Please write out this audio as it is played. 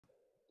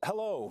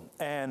Hello,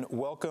 and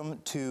welcome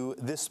to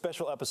this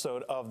special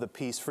episode of the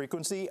Peace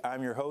Frequency.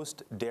 I'm your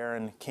host,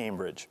 Daryn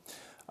Cambridge.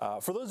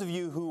 For those of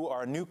you who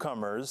are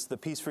newcomers, the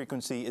Peace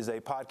Frequency is a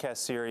podcast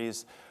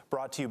series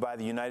brought to you by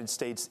the United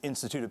States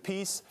Institute of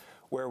Peace,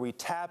 where we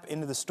tap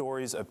into the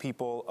stories of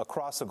people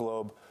across the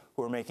globe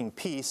who are making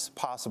peace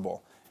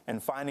possible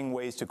and finding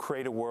ways to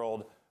create a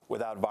world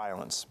without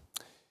violence.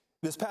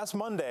 This past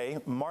Monday,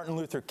 Martin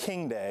Luther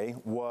King Day,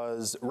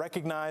 was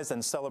recognized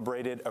and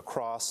celebrated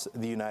across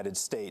the United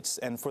States.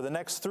 And for the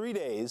next 3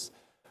 days,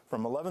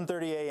 from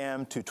 11:30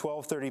 a.m. to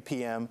 12:30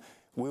 p.m.,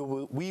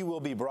 we will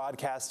be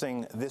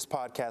broadcasting this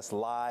podcast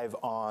live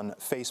on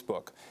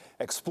Facebook,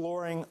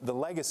 exploring the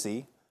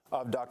legacy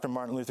of Dr.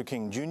 Martin Luther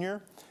King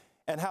Jr.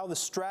 and how the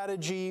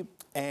strategy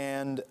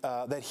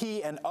that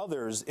he and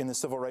others in the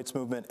civil rights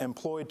movement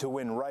employed to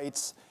win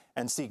rights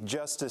and seek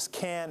justice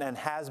can and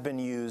has been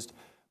used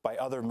by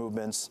other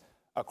movements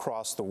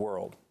across the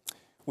world.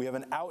 We have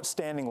an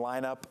outstanding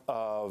lineup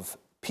of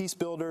peace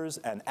builders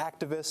and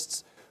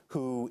activists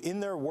who, in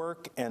their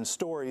work and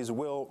stories,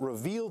 will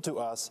reveal to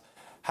us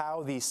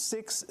how the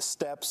 6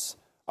 steps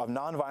of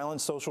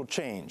nonviolent social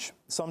change,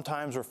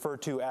 sometimes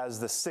referred to as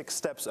the 6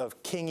 steps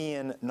of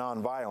Kingian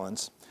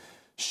nonviolence,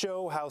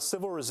 show how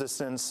civil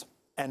resistance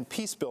and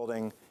peace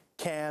building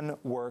can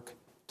work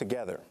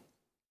together.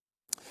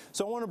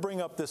 So I want to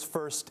bring up this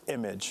first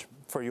image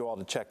for you all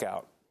to check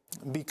out,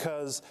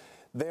 because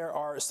there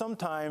are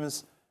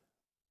sometimes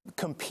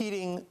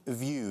competing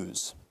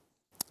views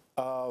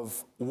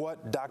of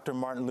what Dr.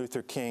 Martin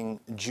Luther King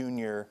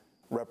Jr.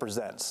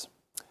 represents.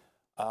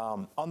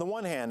 On the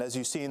one hand, as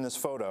you see in this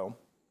photo,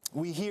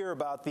 we hear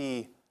about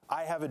the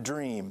 "I have a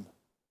dream"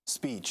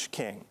 speech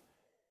King.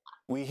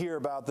 We hear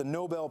about the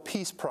Nobel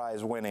Peace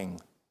Prize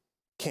winning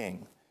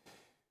King.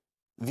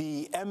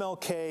 The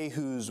MLK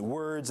whose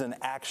words and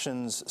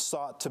actions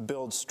sought to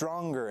build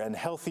stronger and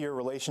healthier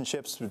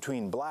relationships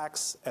between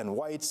blacks and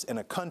whites in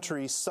a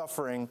country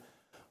suffering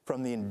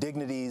from the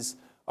indignities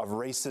of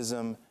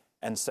racism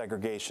and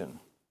segregation.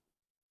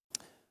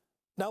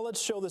 Now let's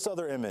show this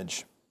other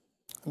image,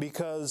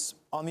 because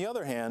on the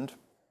other hand,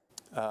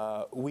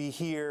 we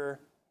hear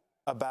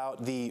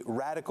about the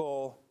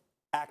radical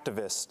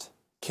activist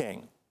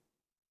King.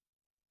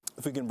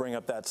 If we can bring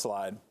up that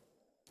slide.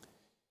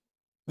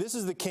 This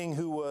is the King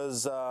who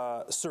was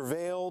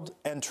surveilled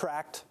and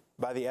tracked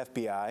by the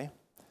FBI.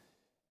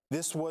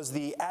 This was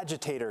the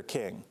agitator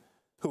King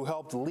who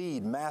helped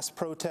lead mass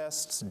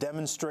protests,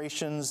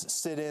 demonstrations,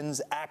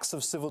 sit-ins, acts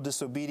of civil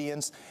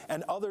disobedience,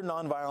 and other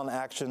nonviolent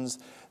actions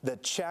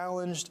that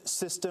challenged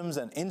systems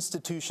and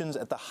institutions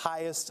at the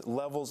highest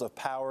levels of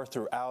power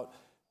throughout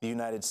the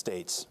United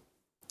States.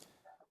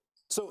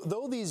 So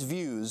though these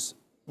views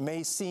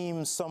may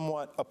seem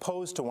somewhat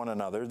opposed to one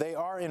another, they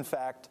are in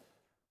fact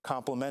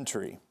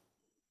complementary.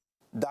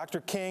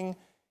 Dr. King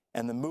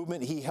and the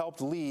movement he helped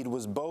lead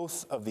was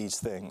both of these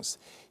things.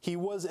 He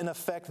was, in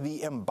effect,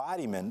 the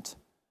embodiment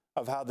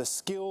of how the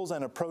skills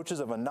and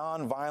approaches of a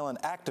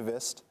nonviolent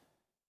activist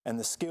and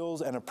the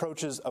skills and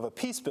approaches of a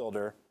peace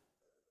builder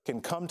can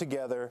come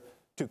together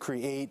to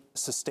create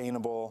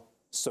sustainable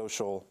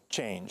social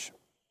change.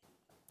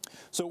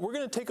 So we're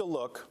going to take a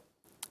look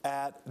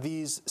at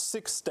these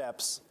 6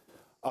 steps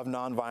of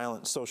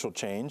nonviolent social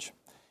change.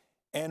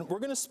 And we're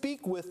going to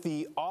speak with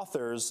the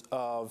authors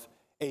of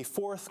a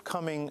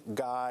forthcoming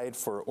guide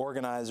for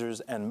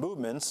organizers and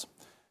movements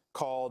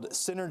called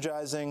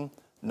Synergizing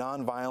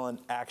Nonviolent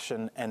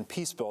Action and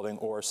Peacebuilding,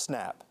 or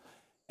SNAP.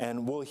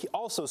 And we'll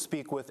also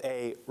speak with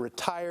a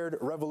retired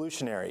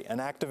revolutionary, an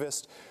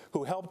activist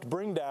who helped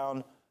bring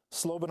down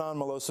Slobodan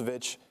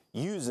Milosevic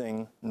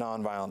using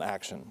nonviolent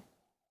action.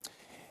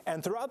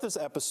 And throughout this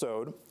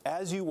episode,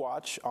 as you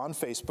watch on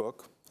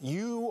Facebook,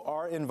 you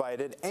are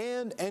invited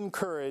and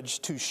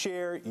encouraged to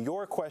share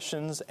your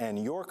questions and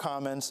your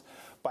comments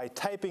by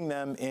typing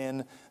them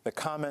in the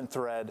comment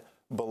thread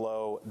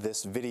below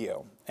this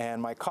video.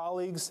 And my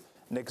colleagues,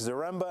 Nick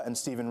Zaremba and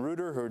Stephen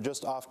Reuter, who are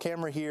just off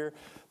camera here,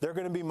 they're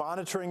going to be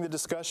monitoring the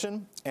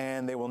discussion,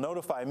 and they will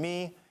notify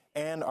me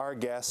and our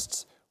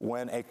guests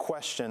when a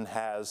question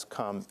has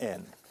come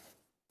in.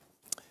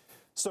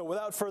 So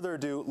without further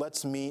ado,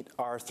 let's meet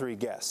our 3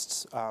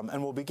 guests.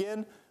 And we'll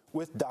begin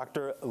with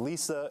Dr.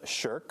 Lisa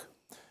Schirch,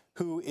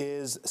 who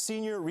is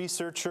senior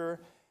researcher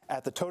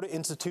at the Toda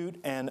Institute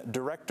and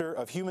director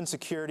of human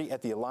security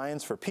at the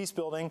Alliance for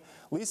Peacebuilding.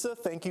 Lisa,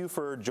 thank you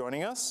for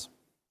joining us.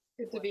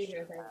 Good to be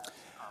here, thanks.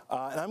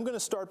 And I'm going to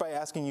start by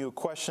asking you a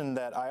question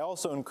that I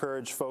also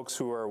encourage folks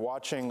who are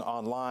watching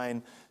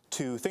online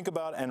to think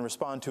about and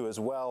respond to as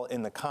well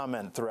in the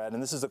comment thread.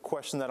 And this is a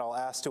question that I'll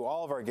ask to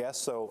all of our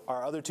guests, so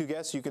our other 2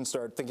 guests, you can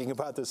start thinking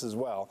about this as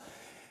well.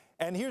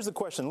 And here's the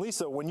question.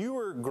 Lisa, when you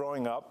were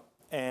growing up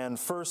and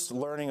first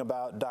learning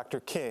about Dr.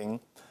 King,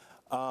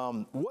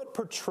 what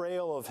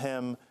portrayal of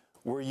him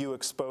were you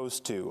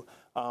exposed to?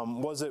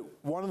 Was it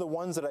one of the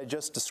ones that I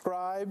just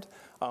described?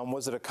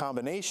 Was it a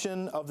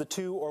combination of the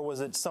 2, or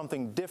was it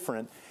something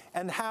different?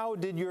 And how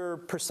did your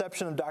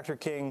perception of Dr.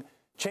 King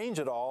change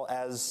at all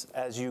as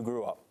you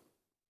grew up?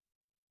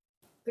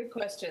 Good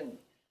question.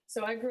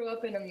 So I grew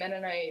up in a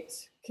Mennonite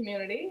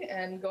community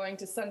and going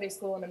to Sunday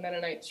school in a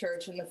Mennonite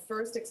church. And the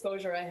first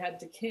exposure I had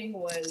to King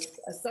was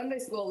a Sunday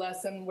school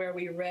lesson where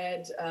we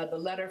read the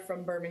letter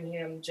from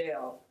Birmingham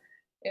jail,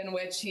 in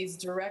which he's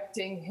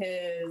directing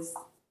his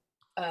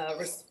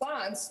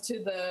response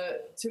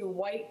to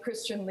white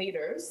Christian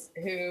leaders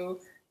who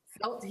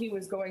felt he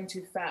was going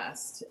too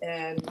fast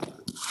and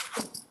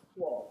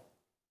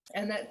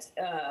that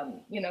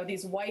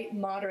these white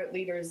moderate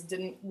leaders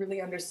didn't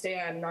really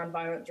understand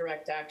nonviolent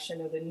direct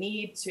action or the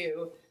need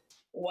to,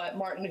 what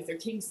Martin Luther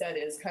King said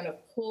is kind of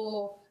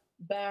pull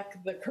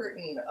back the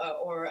curtain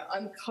or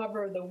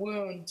uncover the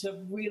wound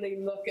to really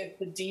look at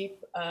the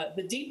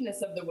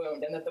deepness of the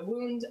wound, and that the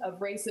wound of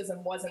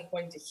racism wasn't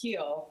going to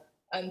heal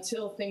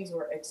until things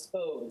were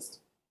exposed.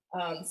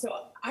 So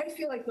I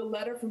feel like the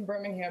letter from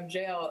Birmingham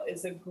jail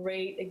is a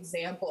great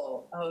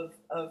example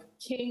of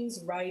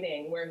King's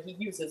writing, where he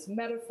uses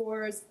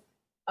metaphors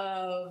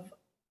of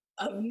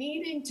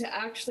needing to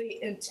actually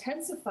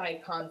intensify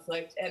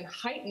conflict and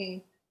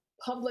heighten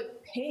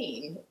public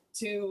pain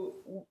to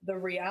the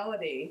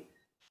reality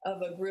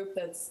of a group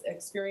that's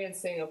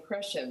experiencing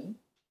oppression,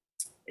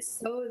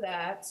 so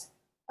that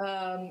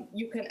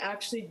you can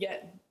actually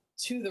get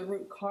to the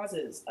root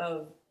causes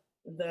of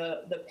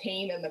the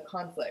pain and the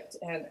conflict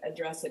and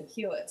address and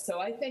heal it.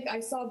 So I think I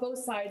saw both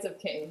sides of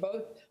King,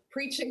 both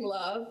preaching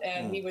love,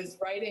 and he was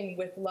writing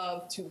with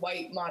love to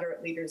white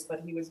moderate leaders,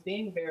 but he was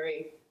being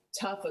very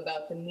tough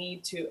about the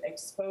need to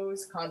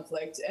expose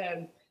conflict,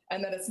 and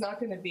that it's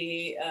not going to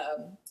be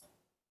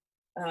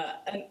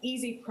an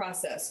easy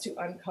process to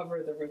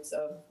uncover the roots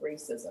of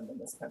racism in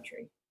this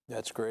country.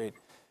 That's great.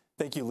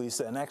 Thank you,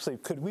 Lisa. And actually,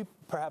 could we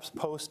perhaps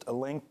post a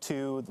link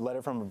to the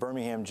letter from a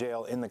Birmingham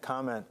jail in the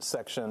comment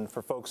section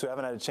for folks who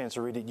haven't had a chance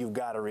to read it? You've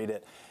got to read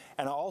it.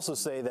 And I'll also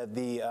say that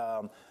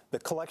the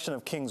collection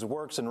of King's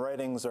works and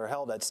writings are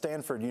held at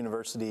Stanford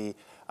University,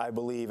 I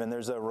believe, and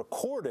there's a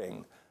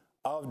recording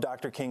of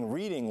Dr. King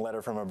reading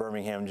Letter from a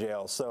Birmingham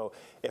Jail. So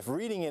if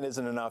reading it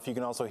isn't enough, you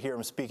can also hear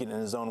him speak it in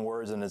his own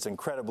words, and it's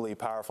incredibly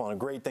powerful and a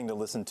great thing to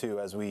listen to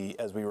as we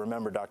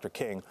remember Dr.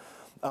 King.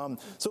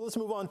 So let's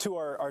move on to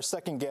our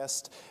second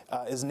guest,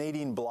 is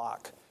Nadine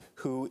Bloch,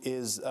 who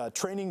is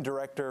training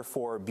director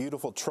for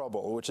Beautiful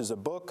Trouble, which is a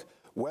book,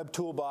 web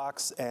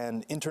toolbox,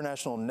 and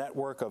international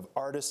network of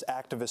artist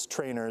activist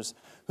trainers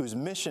whose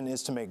mission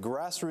is to make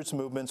grassroots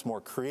movements more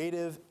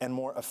creative and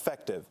more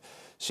effective.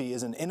 She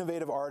is an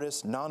innovative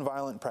artist,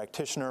 nonviolent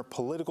practitioner,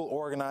 political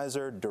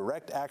organizer,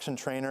 direct action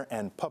trainer,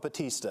 and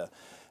puppetista.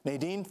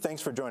 Nadine,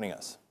 thanks for joining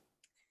us.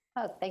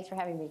 Oh, thanks for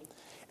having me.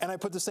 And I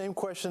put the same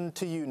question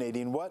to you,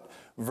 Nadine. What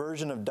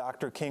version of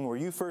Dr. King were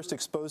you first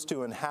exposed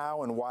to, and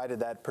how and why did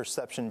that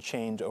perception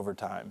change over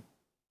time?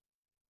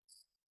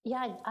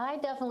 Yeah, I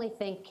definitely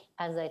think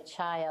as a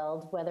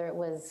child, whether it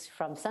was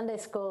from Sunday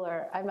school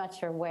or I'm not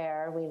sure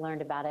where we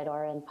learned about it,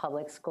 or in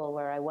public school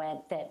where I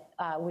went, that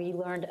we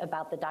learned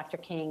about the Dr.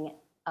 King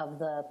of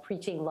the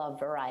preaching love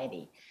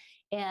variety.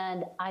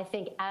 And I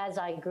think as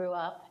I grew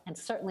up, and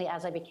certainly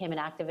as I became an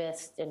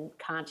activist and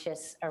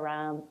conscious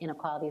around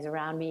inequalities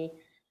around me,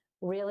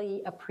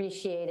 really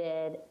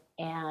appreciated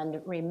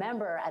and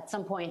remember at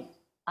some point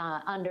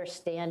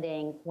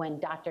understanding when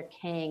Dr.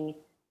 King,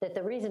 that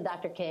the reason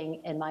Dr.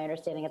 King, in my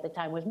understanding at the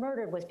time, was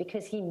murdered was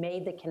because he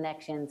made the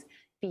connections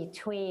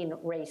between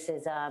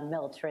racism,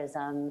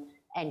 militarism,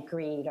 and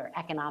greed or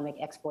economic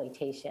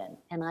exploitation.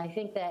 And I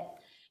think that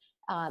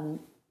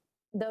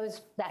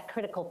that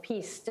critical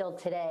piece still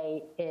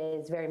today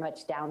is very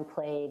much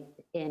downplayed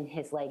in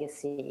his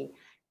legacy.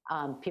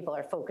 People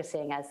are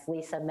focusing, as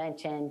Lisa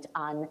mentioned,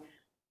 on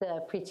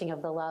the preaching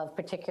of the love,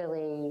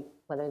 particularly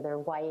whether they're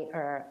white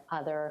or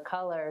other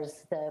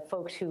colors, the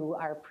folks who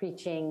are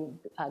preaching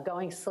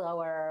going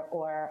slower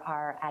or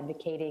are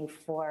advocating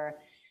for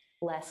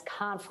less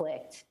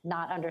conflict,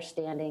 not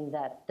understanding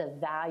that the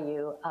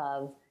value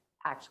of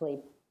actually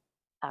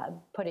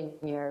putting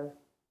your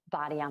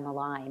body on the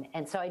line.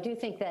 And so I do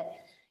think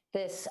that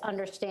this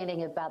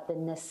understanding about the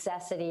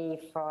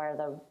necessity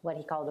for what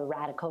he called the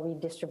radical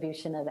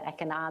redistribution of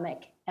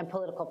economic and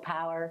political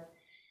power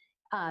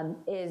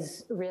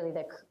is really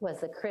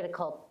was the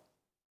critical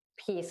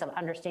piece of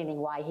understanding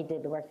why he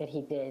did the work that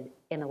he did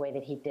in the way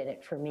that he did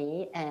it for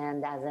me.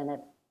 And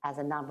as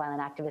a nonviolent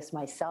activist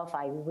myself,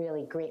 I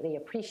really greatly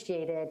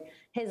appreciated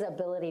his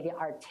ability to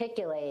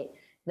articulate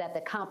that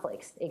the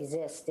conflicts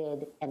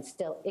existed and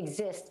still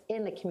exist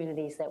in the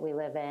communities that we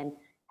live in,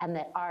 and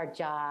that our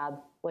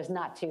job was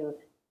not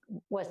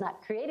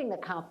creating the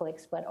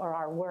conflicts, or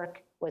our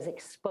work was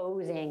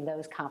exposing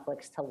those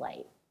conflicts to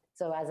light.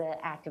 So as an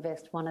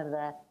activist, one of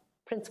the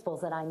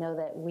principles that I know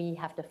that we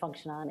have to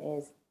function on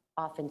is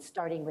often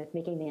starting with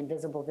making the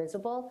invisible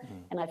visible. Mm-hmm.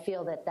 And I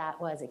feel that that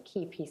was a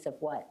key piece of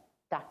what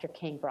Dr.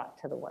 King brought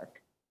to the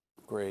work.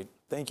 Great.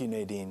 Thank you,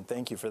 Nadine.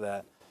 Thank you for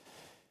that.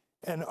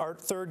 And our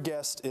third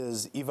guest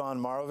is Ivan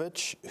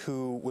Marovic,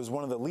 who was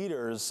one of the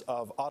leaders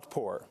of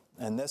Otpor.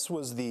 And this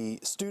was the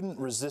student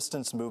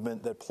resistance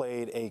movement that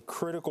played a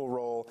critical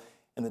role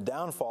in the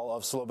downfall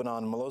of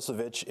Slobodan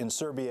Milosevic in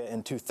Serbia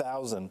in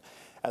 2000.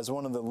 As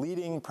one of the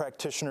leading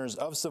practitioners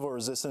of civil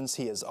resistance,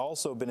 he has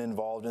also been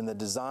involved in the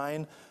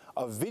design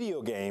of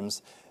video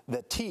games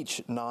that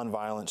teach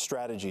nonviolent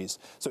strategies.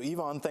 So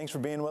Ivan, thanks for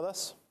being with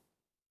us.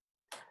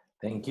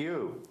 Thank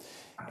you.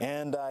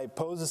 And I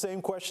pose the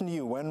same question to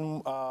you.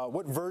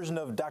 What version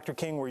of Dr.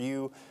 King were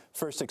you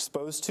first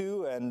exposed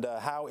to, and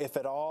how, if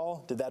at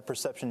all, did that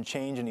perception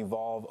change and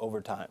evolve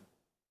over time?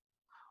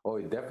 Oh,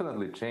 it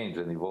definitely changed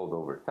and evolved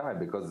over time,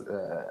 because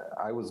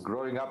I was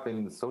growing up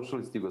in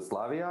socialist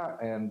Yugoslavia,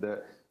 and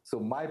so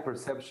my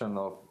perception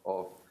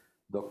of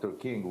Dr.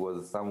 King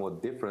was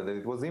somewhat different, and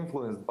it was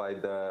influenced by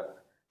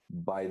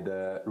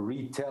the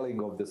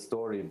retelling of the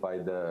story by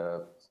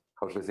the,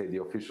 how should I say,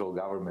 the official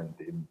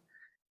government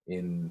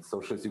in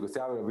socialist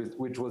Yugoslavia,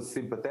 which was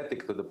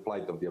sympathetic to the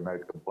plight of the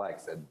American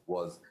blacks and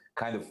was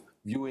kind of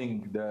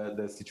viewing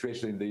the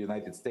situation in the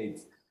United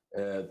States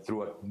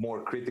through a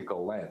more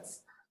critical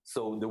lens.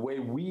 So the way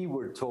we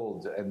were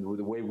told and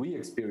the way we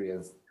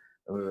experienced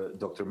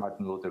Dr.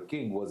 Martin Luther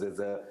King was as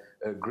a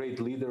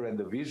great leader and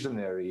a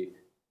visionary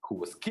who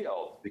was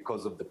killed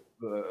because of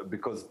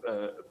because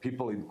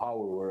people in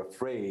power were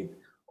afraid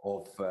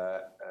of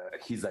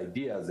his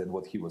ideas and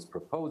what he was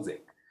proposing.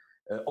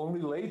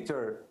 Only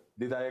later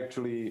did I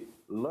actually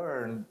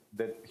learn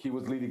that he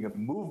was leading a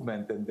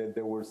movement and that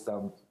there were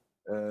some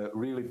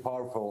really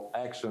powerful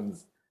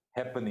actions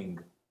happening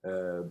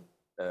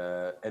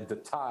at the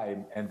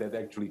time, and that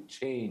actually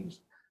changed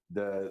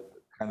the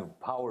kind of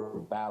power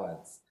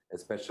balance,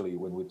 especially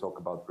when we talk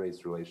about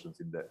race relations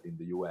in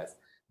the U.S.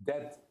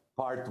 That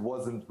part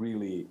wasn't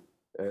really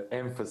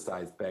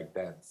emphasized back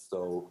then.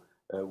 So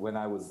when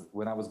I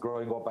was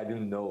growing up, I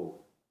didn't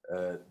know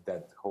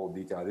that whole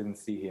detail. I didn't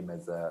see him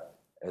as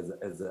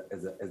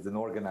an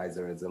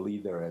organizer, as a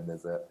leader, and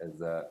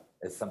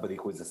as somebody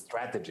who is a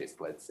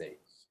strategist, let's say.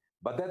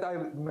 But that I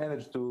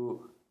managed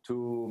to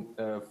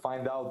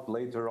find out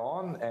later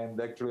on,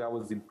 and actually I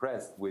was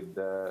impressed with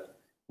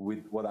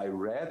what I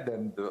read,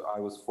 and I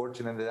was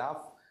fortunate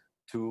enough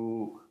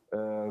to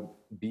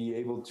be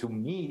able to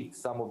meet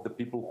some of the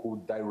people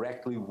who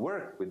directly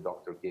worked with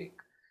Dr. King,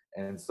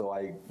 and so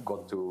I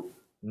got to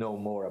know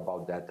more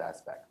about that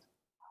aspect.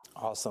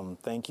 Awesome,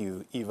 thank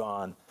you,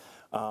 Ivan.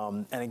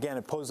 And again,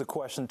 it posed a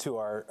question to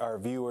our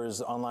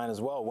viewers online as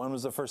well. When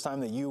was the first time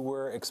that you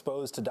were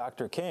exposed to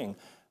Dr. King?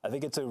 I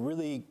think it's a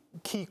really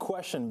key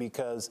question,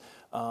 because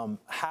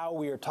how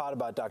we are taught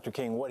about Dr.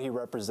 King, what he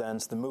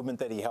represents, the movement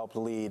that he helped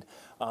lead,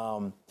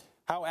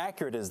 how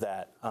accurate is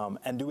that?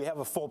 And do we have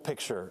a full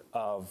picture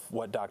of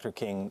what Dr.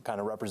 King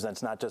kind of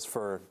represents, not just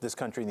for this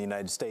country in the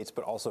United States,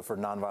 but also for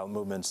nonviolent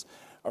movements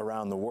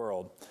around the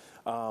world?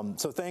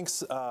 So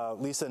thanks,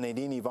 Lisa,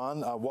 Nadine,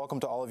 Ivan. Welcome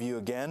to all of you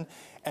again.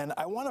 And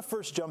I want to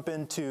first jump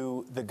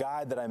into the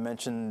guide that I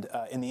mentioned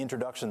in the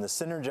introduction, the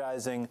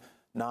Synergizing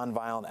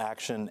Nonviolent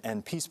Action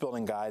and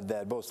Peacebuilding Guide,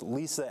 that both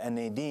Lisa and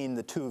Nadine,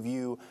 the two of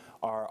you,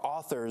 are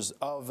authors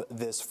of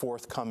this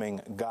forthcoming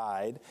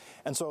guide.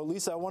 And so,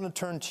 Lisa, I want to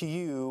turn to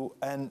you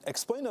and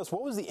explain to us,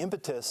 what was the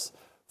impetus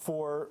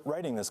for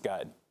writing this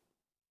guide?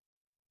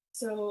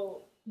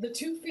 So the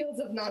two fields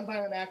of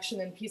nonviolent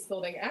action and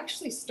peacebuilding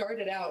actually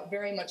started out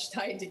very much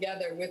tied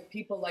together with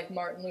people like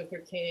Martin Luther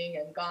King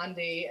and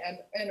Gandhi,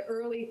 and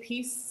early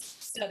peace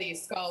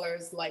studies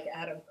scholars like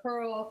Adam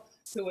Curl,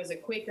 who was a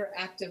Quaker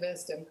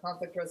activist and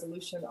conflict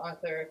resolution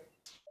author.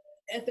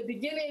 At the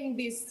beginning,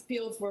 these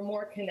fields were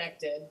more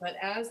connected, but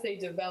as they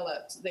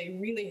developed, they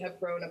really have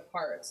grown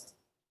apart.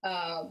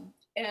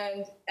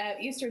 And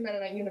at Eastern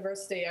Mennonite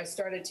University, I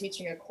started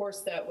teaching a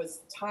course that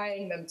was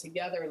tying them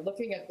together,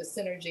 looking at the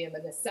synergy and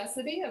the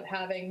necessity of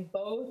having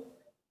both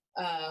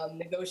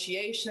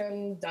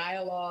negotiation,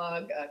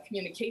 dialogue,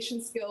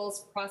 communication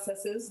skills,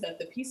 processes that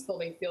the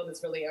peacebuilding field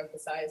has really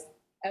emphasized,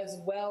 as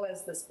well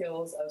as the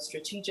skills of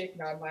strategic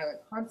nonviolent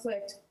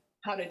conflict,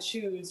 how to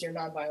choose your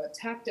nonviolent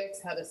tactics,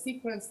 how to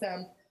sequence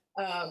them.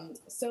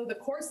 So the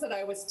course that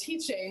I was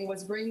teaching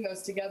was bringing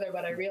those together,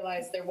 but I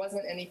realized there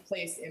wasn't any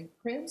place in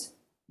print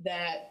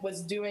that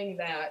was doing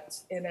that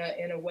in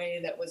a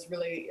way that was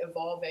really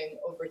evolving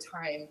over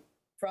time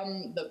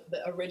from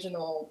the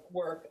original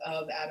work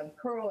of Adam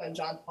Curl and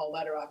John Paul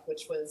Lederach,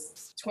 which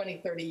was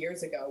 20, 30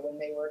 years ago when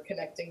they were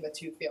connecting the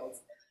two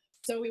fields.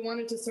 So we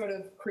wanted to sort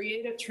of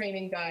create a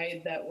training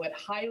guide that would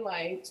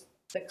highlight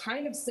the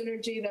kind of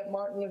synergy that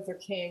Martin Luther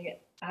King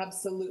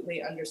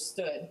absolutely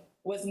understood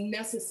was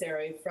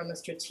necessary from a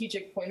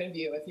strategic point of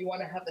view. If you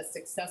want to have a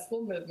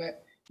successful movement,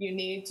 you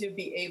need to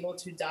be able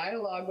to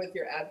dialogue with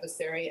your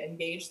adversary,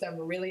 engage them,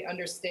 really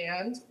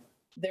understand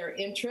their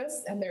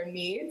interests and their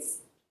needs,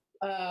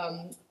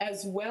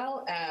 as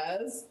well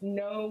as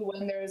know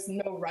when there's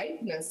no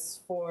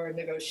ripeness for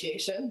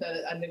negotiation, that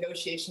a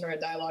negotiation or a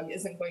dialogue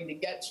isn't going to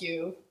get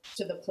you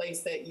to the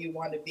place that you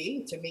want to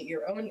be to meet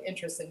your own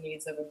interests and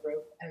needs of a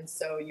group. And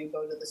so you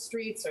go to the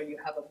streets, or you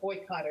have a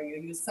boycott, or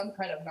you use some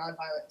kind of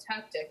nonviolent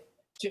tactic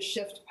to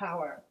shift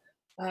power.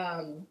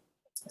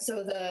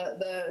 So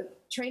the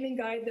training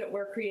guide that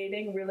we're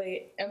creating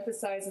really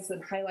emphasizes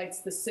and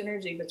highlights the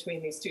synergy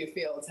between these two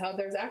fields, how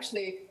there's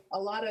actually a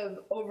lot of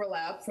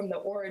overlap from the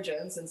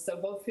origins, and so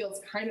both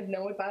fields kind of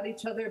know about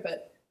each other,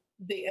 but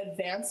the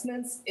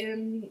advancements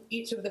in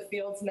each of the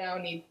fields now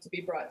need to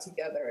be brought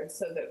together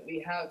so that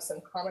we have some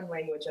common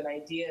language and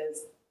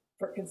ideas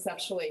for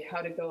conceptually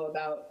how to go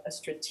about a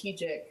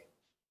strategic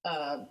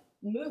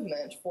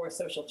movement for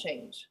social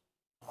change.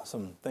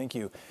 Awesome, thank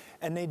you.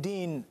 And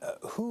Nadine,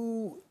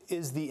 who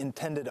is the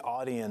intended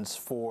audience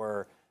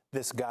for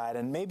this guide?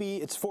 And maybe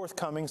it's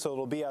forthcoming, so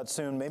it'll be out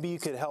soon. Maybe you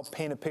could help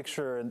paint a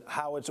picture of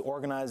how it's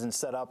organized and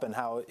set up and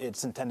how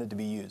it's intended to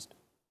be used.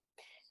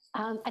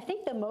 I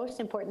think the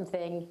most important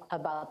thing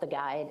about the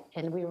guide,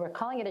 and we were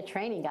calling it a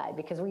training guide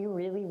because we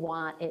really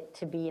want it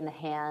to be in the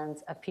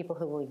hands of people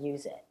who will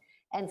use it.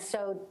 And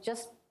so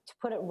just to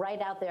put it right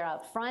out there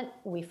out front,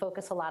 we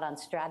focus a lot on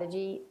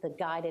strategy. The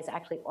guide is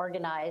actually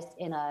organized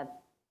in a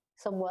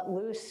somewhat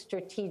loose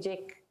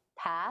strategic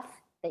path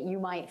that you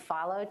might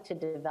follow to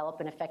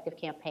develop an effective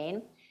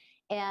campaign.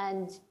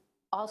 And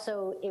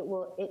also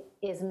it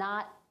is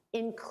not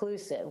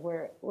inclusive.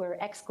 We're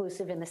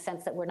exclusive in the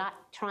sense that we're not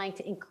trying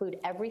to include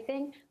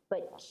everything,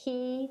 but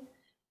key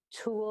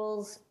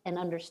tools and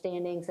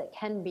understandings that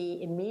can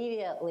be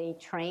immediately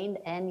trained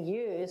and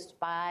used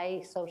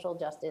by social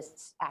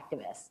justice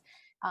activists.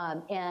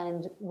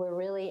 And we're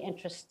really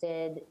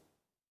interested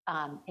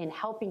in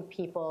helping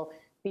people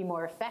be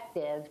more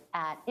effective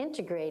at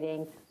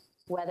integrating,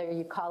 whether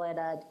you call it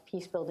a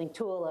peace-building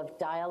tool of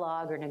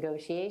dialogue or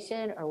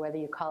negotiation, or whether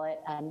you call it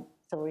a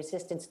civil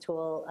resistance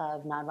tool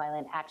of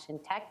nonviolent action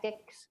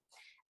tactics,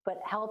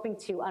 but helping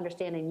to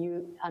understand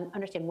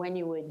understand when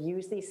you would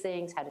use these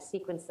things, how to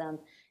sequence them,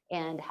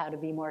 and how to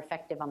be more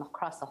effective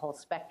across the whole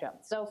spectrum.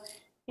 So,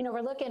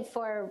 we're looking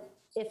for,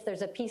 if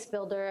there's a peace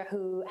builder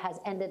who has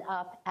ended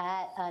up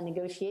at a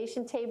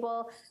negotiation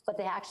table, but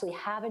they actually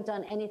haven't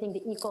done anything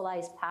to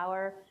equalize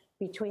power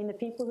between the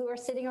people who are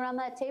sitting around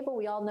that table,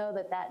 we all know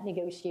that that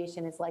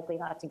negotiation is likely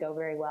not to go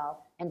very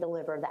well and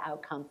deliver the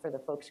outcome for the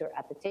folks who are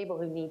at the table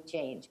who need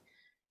change.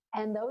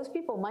 And those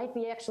people might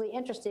be actually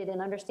interested in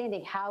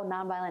understanding how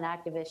nonviolent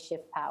activists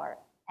shift power.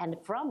 And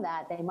from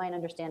that, they might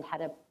understand how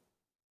to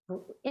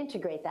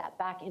integrate that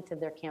back into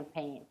their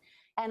campaign.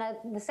 And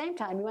at the same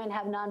time, you might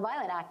have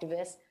nonviolent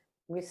activists,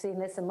 we've seen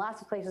this in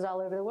lots of places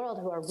all over the world,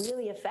 who are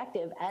really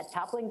effective at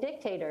toppling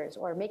dictators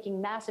or making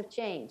massive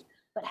change,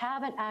 but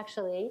haven't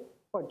actually,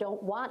 or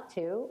don't want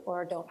to,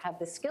 or don't have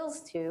the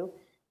skills to,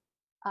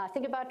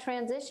 think about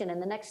transition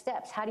and the next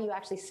steps. How do you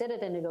actually sit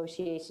at a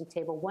negotiation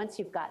table once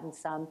you've gotten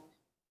some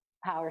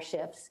power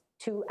shifts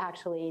to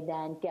actually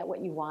then get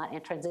what you want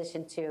and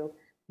transition to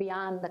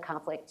beyond the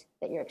conflict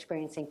that you're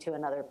experiencing to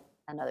another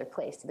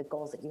place, to the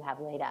goals that you have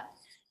laid out.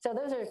 So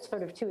those are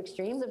sort of two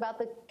extremes about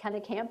the kind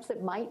of camps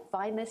that might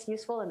find this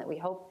useful and that we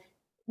hope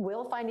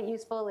will find it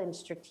useful in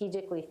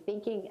strategically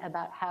thinking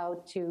about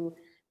how to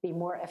be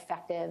more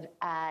effective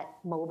at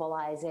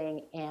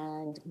mobilizing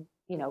and,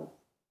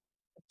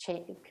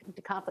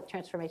 conflict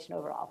transformation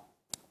overall.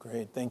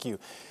 Great, thank you.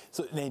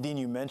 So Nadine,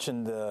 you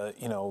mentioned the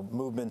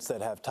movements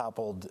that have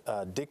toppled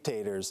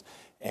dictators,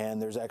 and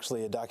there's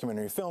actually a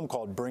documentary film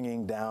called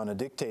 "Bringing Down a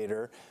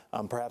Dictator."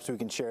 Perhaps we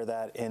can share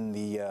that in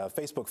the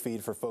Facebook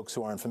feed for folks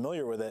who aren't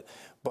familiar with it.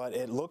 But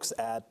it looks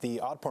at the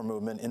Otpor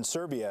movement in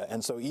Serbia,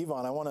 and so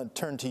Ivan, I want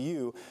to turn to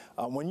you.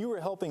 When you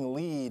were helping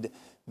lead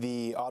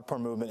the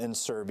Otpor movement in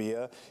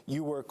Serbia,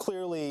 you were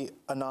clearly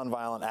a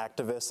nonviolent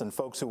activist, and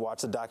folks who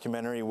watch the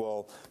documentary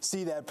will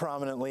see that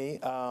prominently.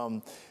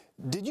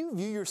 Did you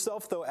view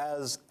yourself, though,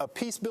 as a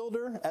peace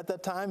builder at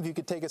that time? If you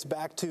could take us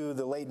back to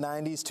the late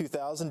 90s,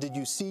 2000, did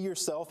you see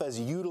yourself as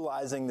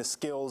utilizing the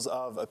skills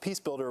of a peace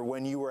builder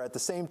when you were at the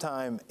same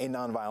time a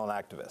nonviolent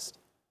activist?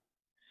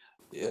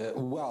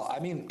 Well, I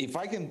mean, if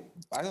I can,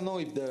 I don't know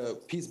if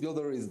the peace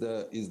builder is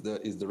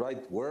the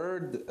right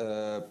word.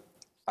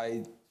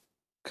 I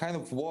kind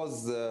of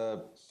was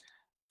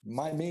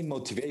my main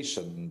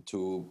motivation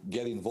to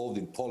get involved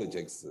in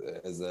politics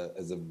as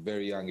a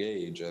very young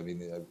age. I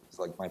mean, it's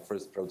like my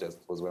first protest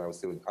was when I was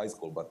still in high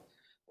school, but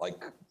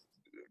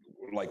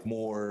like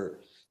more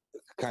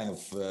kind of,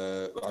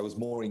 I was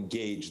more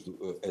engaged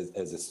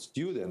as a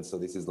student. So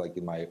this is like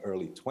in my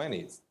early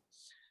 20s.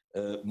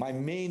 My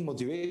main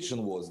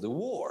motivation was the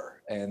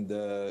war. And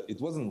it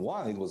wasn't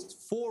one, it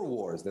was 4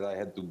 wars that I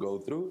had to go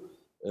through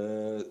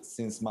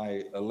since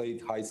my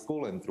late high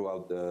school and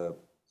throughout the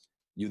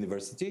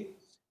university.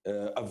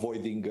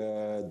 Avoiding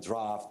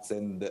drafts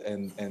and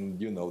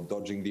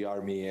dodging the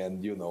army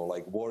and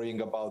like worrying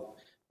about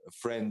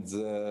friends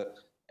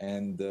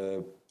and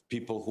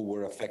people who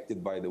were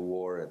affected by the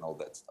war and all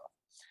that stuff.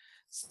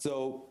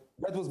 So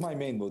that was my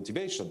main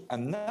motivation.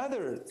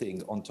 Another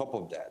thing on top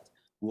of that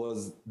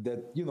was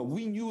that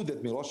we knew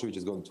that Milosevic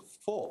is going to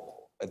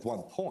fall at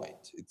one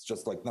point. It's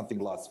just like nothing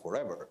lasts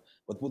forever.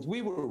 But what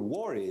we were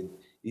worried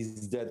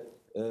is that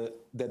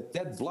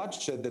that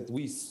bloodshed that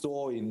we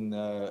saw in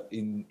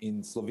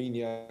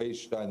Slovenia,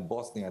 Croatia, and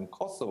Bosnia and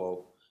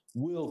Kosovo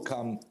will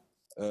come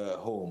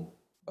home.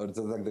 Or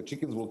like the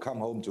chickens will come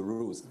home to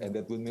roost, and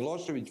that when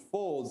Milosevic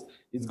falls,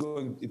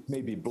 it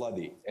may be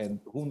bloody, and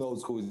who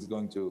knows who is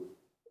going to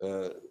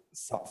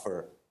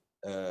suffer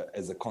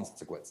as a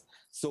consequence.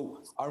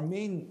 So our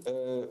main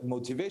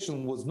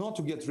motivation was not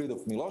to get rid of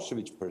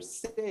Milosevic per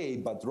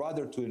se, but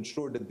rather to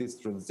ensure that this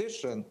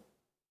transition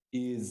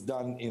is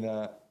done in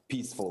a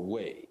peaceful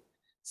way.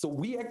 So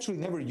we actually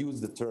never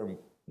used the term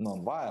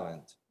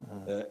nonviolent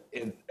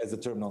as a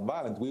term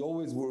nonviolent. We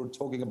always were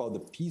talking about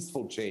the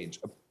peaceful change,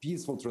 a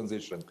peaceful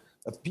transition,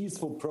 a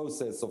peaceful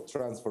process of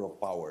transfer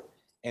of power.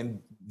 And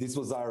this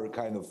was our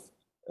kind of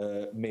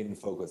main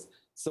focus.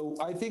 So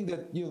I think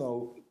that, you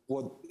know,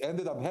 what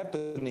ended up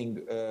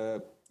happening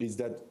is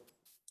that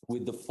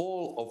with the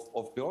fall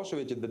of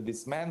Milosevic and the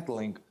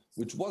dismantling,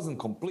 which wasn't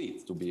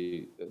complete, to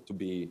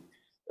be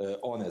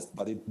honest,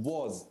 but it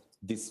was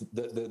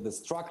the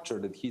structure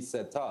that he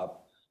set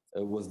up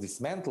was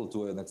dismantled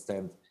to an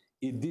extent.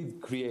 It did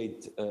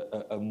create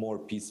a more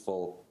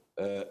peaceful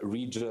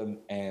region,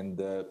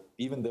 and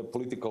even the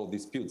political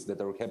disputes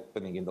that are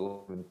happening in the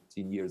last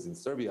 17 years in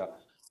Serbia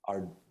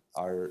are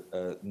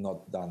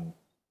not done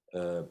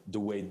the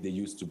way they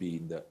used to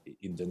be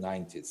in the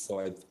 90s. So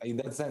in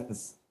that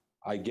sense,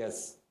 I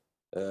guess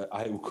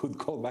I could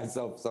call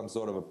myself some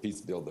sort of a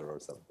peace builder or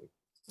something.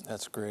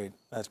 That's great.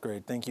 That's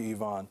great. Thank you,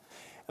 Ivan.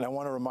 And I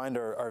want to remind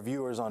our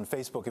viewers on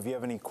Facebook, if you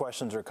have any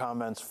questions or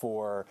comments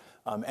for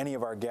any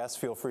of our guests,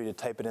 feel free to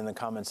type it in the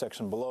comment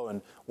section below,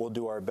 and we'll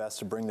do our best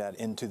to bring that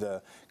into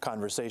the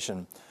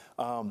conversation.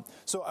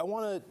 So I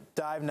want to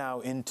dive now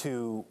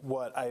into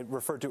what I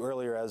referred to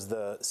earlier as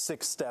the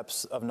 6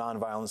 steps of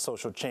nonviolent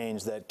social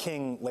change that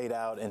King laid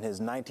out in his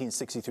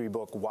 1963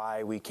 book,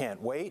 Why We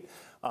Can't Wait.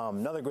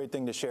 Another great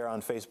thing to share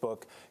on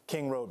Facebook,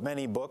 King wrote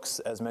many books,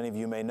 as many of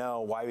you may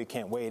know. Why We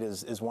Can't Wait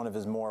is one of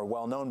his more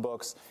well-known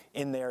books.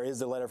 In there is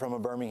the letter from a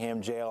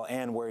Birmingham jail,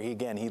 and where he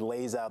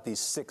lays out these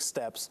 6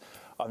 steps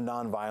of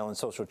nonviolent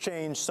social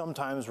change,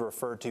 sometimes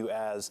referred to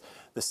as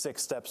the 6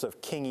 steps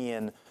of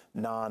Kingian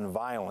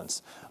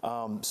nonviolence.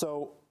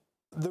 So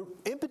the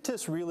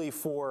impetus really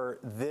for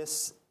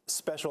this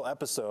special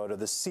episode, or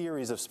the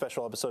series of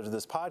special episodes of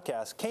this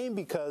podcast, came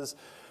because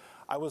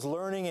I was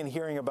learning and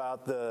hearing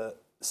about the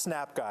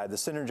SNAP guide, the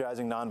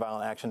Synergizing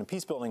Nonviolent Action and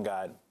Peacebuilding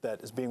Guide,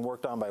 that is being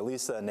worked on by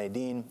Lisa,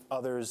 Nadine,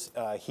 others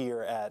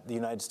here at the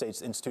United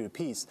States Institute of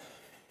Peace.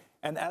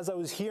 And as I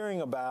was hearing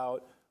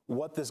about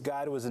what this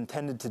guide was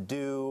intended to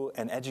do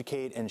and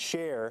educate and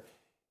share,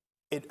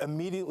 it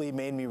immediately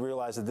made me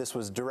realize that this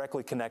was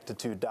directly connected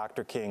to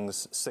Dr.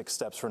 King's 6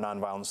 steps for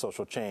nonviolent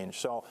social change.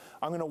 So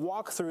I'm going to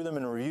walk through them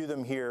and review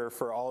them here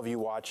for all of you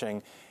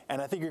watching.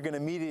 And I think you're going to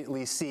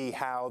immediately see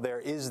how there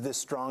is this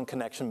strong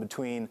connection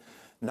between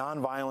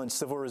nonviolent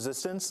civil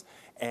resistance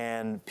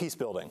and peace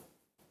building.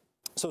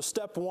 So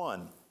step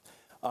 1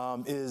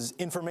 is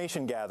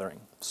information gathering.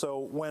 So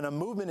when a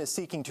movement is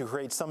seeking to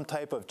create some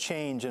type of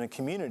change in a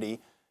community,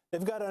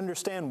 they've got to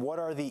understand what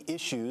are the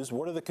issues,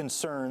 what are the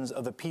concerns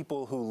of the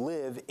people who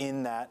live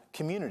in that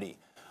community.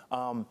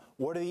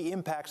 What are the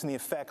impacts and the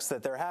effects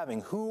that they're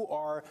having? Who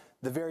are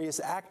the various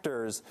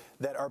actors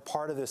that are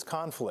part of this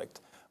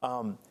conflict?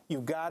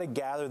 You've got to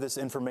gather this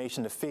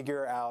information to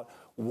figure out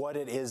what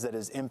it is that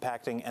is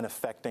impacting and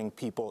affecting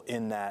people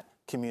in that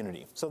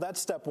community. So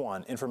that's step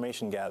 1,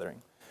 information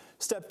gathering.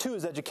 Step 2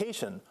 is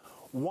education.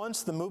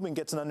 Once the movement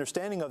gets an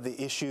understanding of the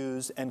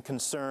issues and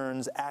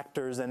concerns,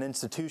 actors and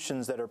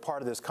institutions that are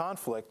part of this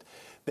conflict,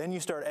 then you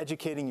start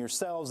educating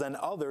yourselves and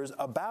others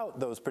about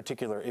those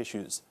particular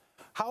issues.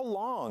 How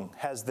long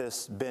has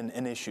this been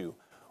an issue?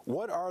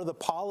 What are the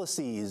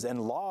policies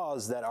and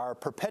laws that are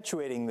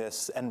perpetuating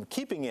this and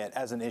keeping it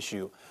as an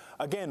issue?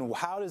 Again,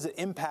 how does it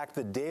impact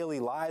the daily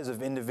lives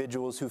of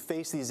individuals who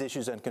face these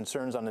issues and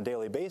concerns on a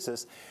daily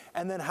basis?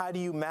 And then how do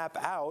you map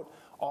out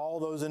all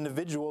those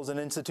individuals and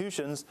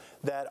institutions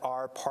that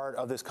are part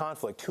of this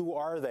conflict? Who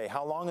are they?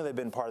 How long have they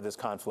been part of this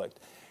conflict?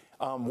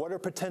 What are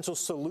potential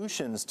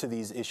solutions to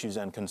these issues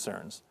and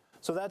concerns?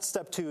 So that's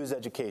step 2, is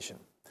education.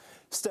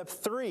 Step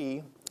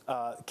 3,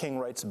 King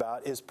writes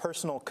about, is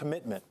personal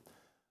commitment.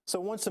 So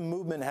once a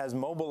movement has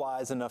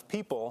mobilized enough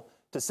people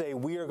to say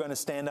we are going to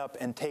stand up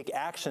and take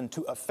action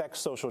to affect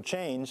social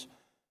change,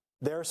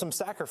 there are some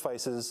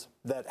sacrifices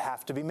that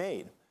have to be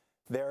made.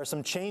 There are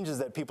some changes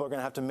that people are going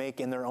to have to make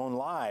in their own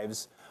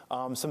lives,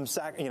 some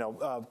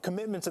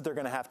commitments that they're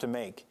going to have to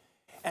make.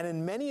 And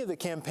in many of the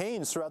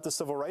campaigns throughout the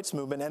civil rights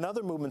movement and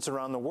other movements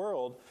around the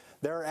world,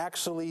 there are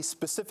actually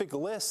specific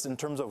lists in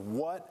terms of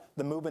what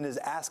the movement is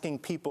asking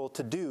people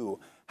to do,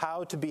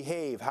 how to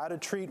behave, how to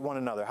treat one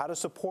another, how to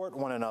support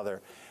one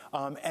another,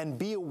 and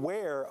be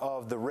aware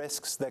of the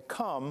risks that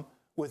come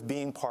with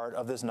being part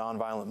of this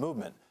nonviolent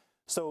movement.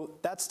 So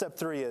that's step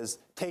 3, is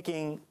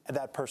taking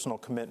that personal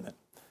commitment.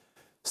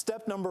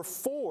 Step number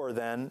 4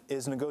 then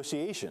is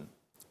negotiation.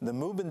 The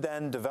movement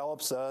then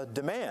develops a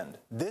demand.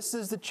 This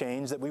is the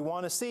change that we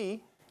want to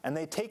see, and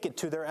they take it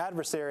to their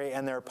adversary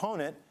and their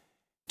opponent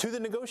to the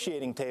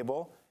negotiating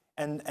table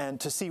and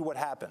to see what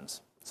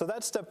happens. So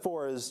that's step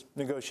 4, is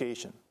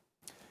negotiation.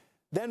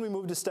 Then we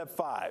move to step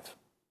 5,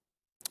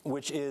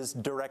 which is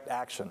direct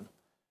action.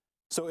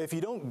 So if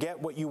you don't get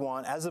what you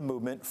want as a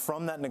movement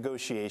from that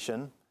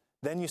negotiation,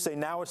 then you say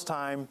now it's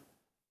time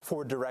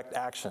for direct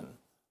action.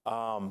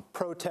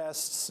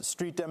 protests,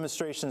 street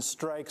demonstrations,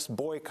 strikes,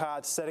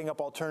 boycotts, setting up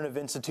alternative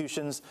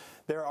institutions.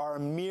 There are a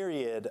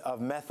myriad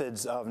of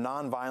methods of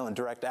nonviolent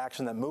direct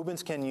action that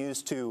movements can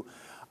use to,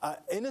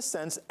 in a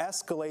sense,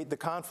 escalate the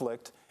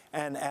conflict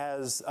and,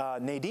 as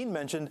Nadine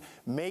mentioned,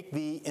 make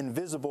the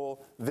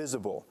invisible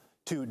visible,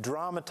 to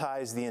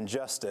dramatize the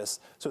injustice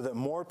so that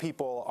more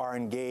people are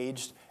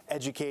engaged,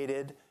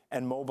 educated,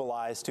 and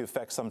mobilized to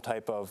effect some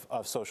type of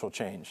social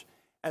change.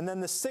 And then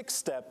the sixth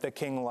step that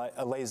King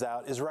lays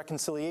out is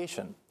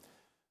reconciliation.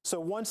 So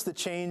once the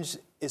change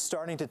is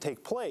starting to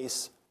take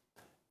place,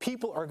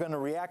 people are going to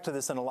react to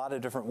this in a lot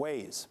of different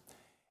ways.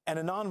 And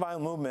a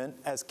nonviolent movement,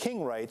 as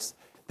King writes,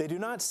 they do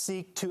not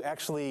seek to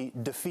actually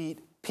defeat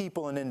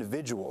people and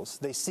individuals.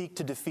 They seek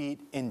to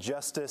defeat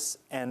injustice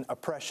and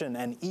oppression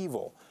and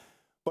evil.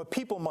 But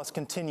people must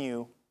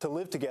continue to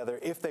live together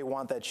if they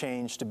want that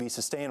change to be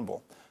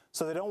sustainable.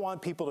 So they don't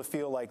want people to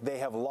feel like they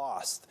have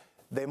lost.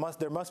 There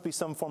must be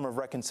some form of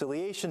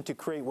reconciliation to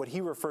create what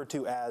he referred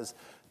to as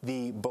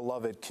the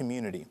beloved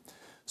community.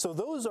 So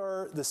those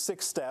are the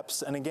 6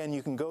 steps. And again,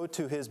 you can go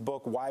to his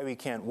book, Why We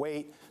Can't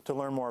Wait, to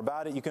learn more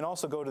about it. You can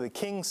also go to the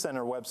King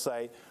Center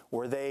website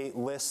where they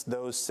list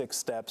those 6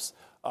 steps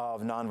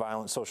of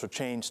nonviolent social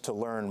change to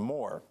learn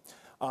more.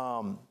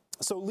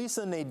 So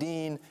Lisa,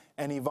 Nadine,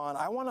 and Yvonne,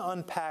 I want to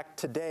unpack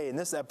today in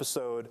this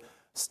episode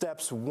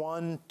steps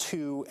 1,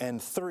 2,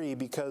 and 3,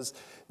 because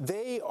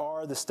they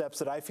are the steps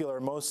that I feel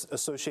are most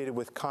associated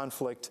with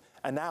conflict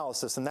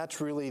analysis, and that's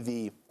really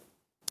the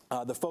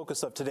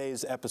focus of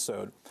today's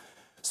episode.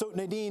 So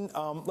Nadine,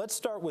 let's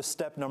start with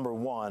step number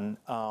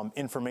 1,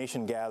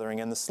 information gathering,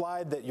 and the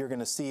slide that you're going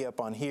to see up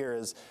on here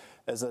is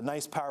a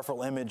nice,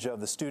 powerful image of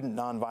the Student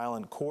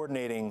Nonviolent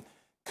Coordinating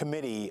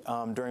Committee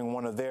during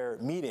one of their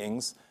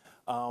meetings,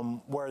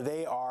 where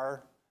they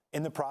are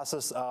in the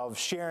process of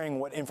sharing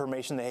what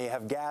information they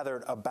have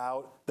gathered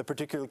about the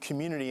particular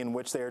community in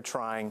which they are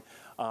trying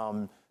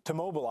to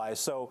mobilize.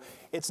 So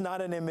it's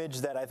not an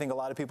image that I think a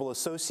lot of people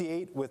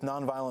associate with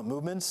nonviolent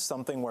movements,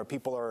 something where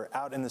people are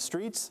out in the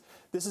streets.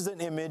 This is an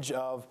image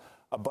of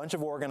a bunch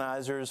of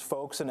organizers,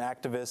 folks and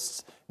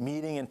activists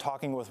meeting and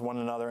talking with one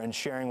another and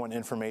sharing what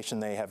information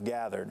they have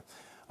gathered.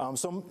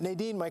 So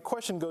Nadine, my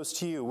question goes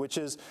to you, which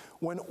is,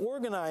 when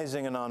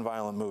organizing a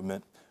nonviolent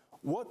movement,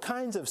 what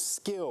kinds of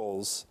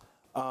skills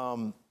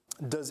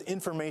does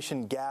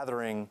information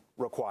gathering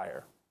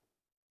require?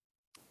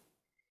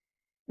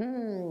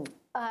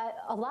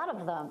 A lot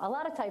of them, a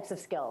lot of types of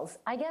skills.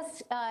 I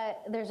guess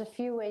there's a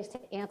few ways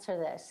to answer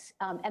this.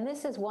 And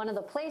this is one of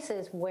the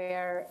places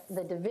where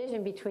the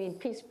division between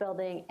peace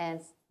building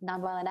and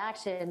nonviolent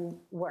action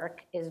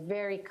work is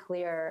very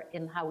clear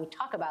in how we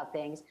talk about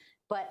things.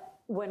 But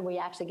when we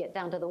actually get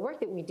down to the work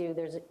that we do,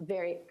 there's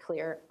very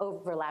clear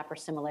overlap or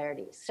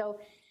similarities. So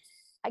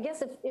I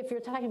guess if you're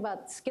talking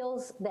about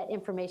skills that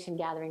information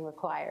gathering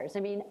requires,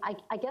 I mean,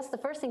 I guess the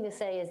first thing to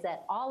say is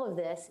that all of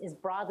this is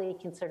broadly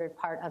considered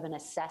part of an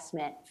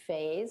assessment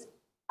phase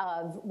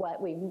of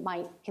what we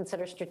might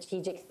consider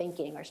strategic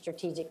thinking or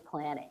strategic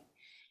planning.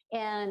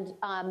 And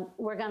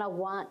we're going to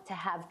want to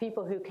have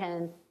people who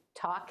can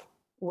talk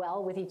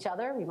well with each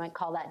other. We might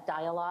call that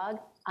dialogue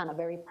on a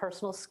very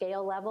personal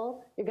scale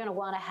level. You're going to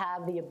want to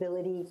have the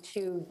ability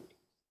to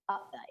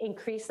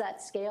increase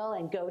that scale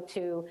and go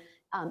to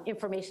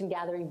information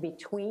gathering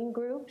between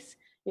groups.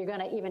 You're going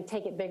to even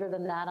take it bigger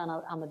than that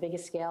on the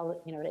biggest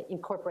scale, you know, to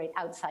incorporate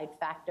outside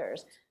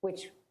factors,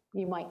 which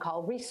you might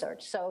call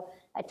research. So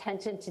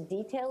attention to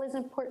detail is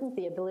important.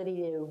 The ability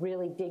to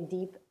really dig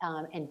deep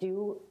and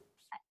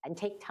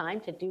take time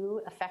to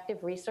do effective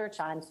research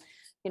on,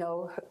 you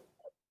know,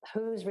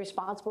 who's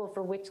responsible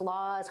for which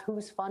laws,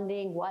 who's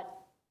funding what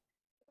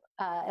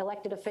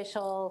elected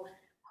official,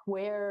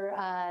 where,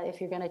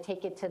 if you're going to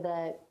take it to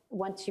the,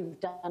 once you've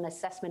done an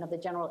assessment of the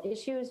general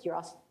issues, you're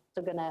also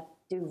going to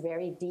do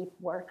very deep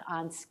work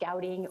on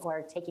scouting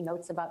or taking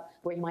notes about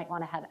where you might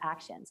want to have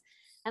actions.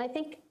 And I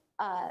think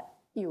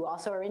you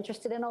also are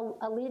interested in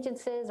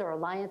allegiances or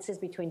alliances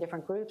between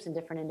different groups and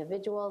different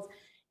individuals.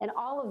 And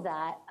all of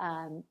that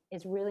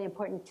is really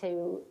important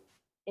to,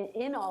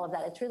 in all of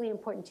that, it's really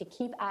important to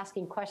keep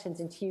asking questions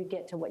until you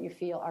get to what you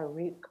feel are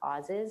root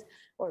causes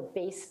or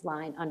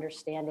baseline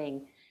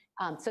understanding.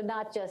 So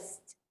not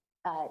just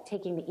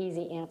taking the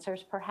easy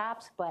answers,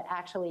 perhaps, but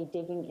actually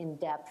digging in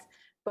depth,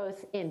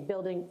 both in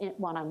building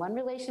one-on-one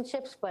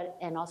relationships,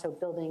 and also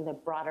building the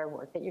broader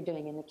work that you're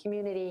doing in the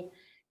community.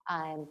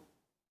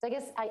 So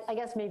I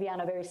guess maybe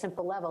on a very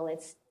simple level,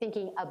 it's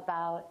thinking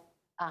about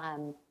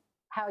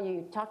how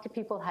you talk to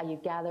people, how you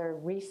gather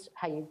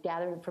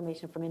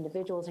information from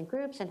individuals and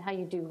groups, and how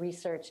you do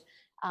research.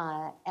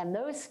 And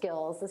those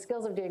skills, the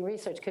skills of doing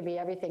research, could be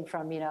everything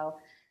from, you know,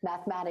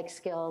 mathematics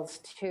skills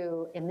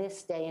to, in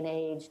this day and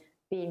age,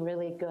 being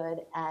really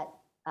good at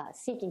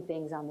seeking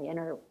things on the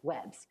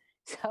interwebs.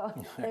 So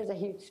there's a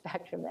huge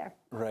spectrum there.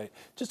 Right.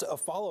 Just a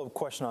follow-up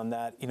question on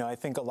that. You know, I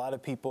think a lot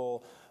of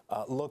people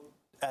look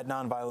at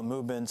nonviolent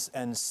movements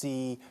and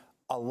see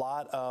a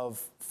lot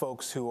of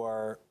folks who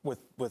are with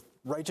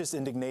righteous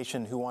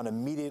indignation who want to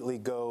immediately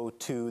go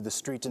to the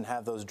streets and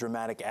have those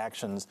dramatic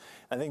actions.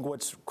 I think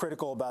what's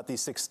critical about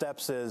these 6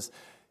 steps is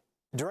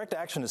direct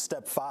action is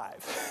step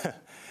 5.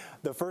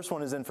 The first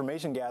one is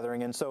information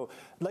gathering. And so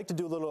I'd like to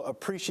do a little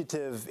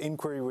appreciative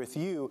inquiry with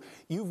you.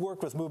 You've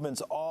worked with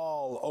movements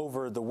all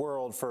over the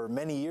world for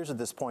many years at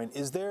this point.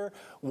 Is there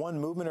one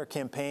movement or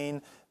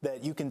campaign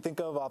that you can think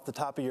of off the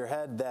top of your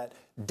head that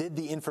did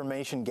the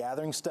information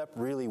gathering step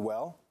really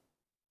well?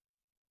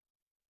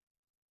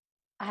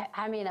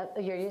 I mean,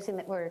 you're using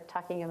that. We're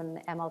talking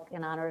in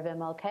honor of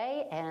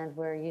MLK, and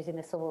we're using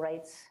the civil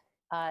rights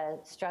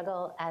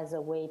struggle as a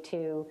way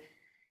to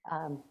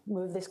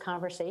move this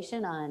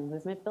conversation on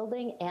movement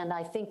building. And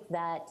I think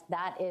that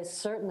that is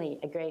certainly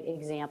a great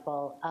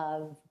example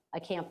of a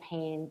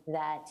campaign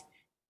that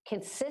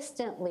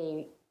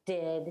consistently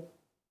did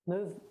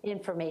move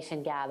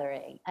information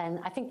gathering.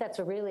 And I think that's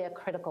really a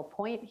critical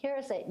point here,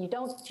 is that you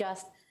don't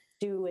just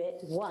do it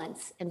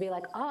once and be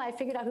like, oh, I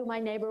figured out who my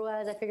neighbor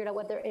was, I figured out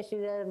what their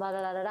issue is, blah, blah,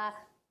 blah, blah, blah.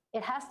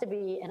 It has to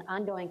be an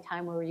ongoing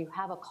time where you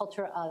have a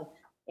culture of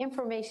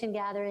information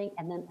gathering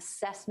and then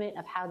assessment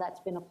of how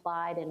that's been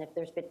applied, and if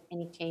there's been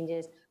any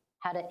changes,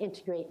 how to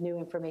integrate new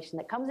information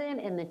that comes in,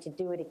 and then to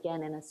do it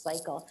again in a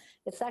cycle.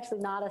 It's actually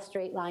not a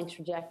straight line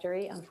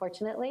trajectory,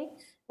 unfortunately,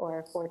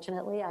 or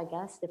fortunately, I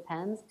guess,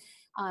 depends.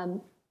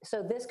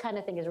 So this kind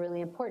of thing is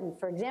really important.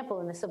 For example,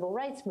 in the civil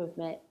rights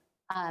movement,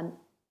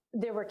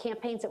 there were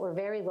campaigns that were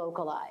very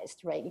localized,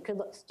 right? You could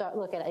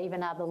look at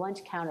even how the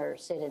lunch counter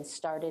sit-ins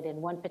started in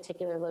one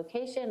particular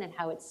location and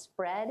how it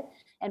spread.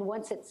 And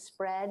once it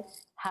spread,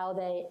 how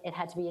it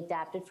had to be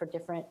adapted for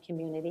different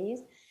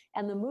communities.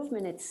 And the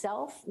movement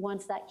itself,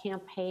 once that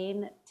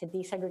campaign to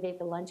desegregate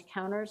the lunch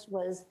counters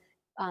was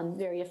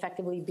very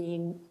effectively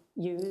being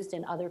used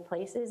in other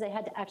places, they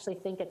had to actually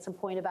think at some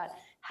point about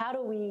how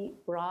do we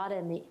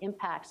broaden the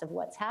impacts of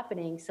what's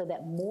happening so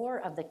that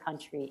more of the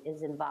country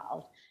is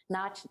involved,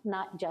 not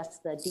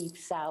just the deep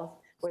south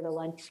where the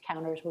lunch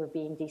counters were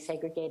being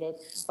desegregated,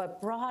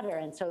 but broader.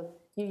 And so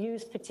you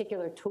use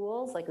particular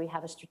tools, like we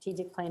have a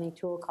strategic planning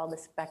tool called the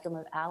Spectrum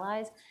of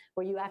Allies,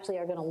 where you actually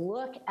are going to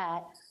look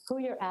at who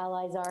your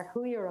allies are,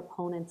 who your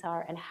opponents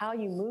are, and how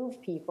you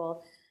move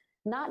people,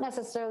 not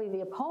necessarily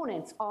the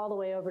opponents all the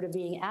way over to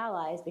being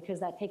allies,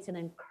 because that takes an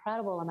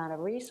incredible amount of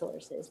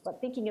resources,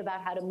 but thinking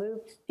about how to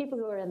move people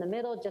who are in the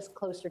middle, just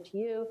closer to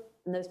you,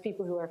 and those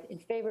people who are in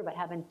favor but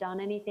haven't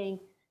done anything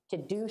to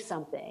do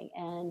something.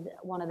 And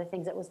one of the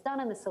things that was done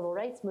in the civil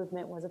rights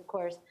movement was, of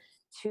course,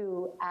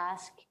 to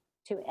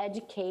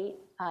educate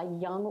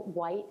young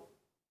white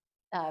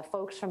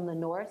folks from the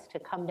North to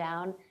come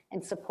down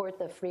and support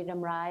the freedom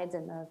rides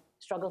and the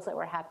struggles that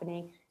were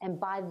happening. And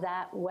by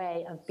that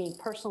way of being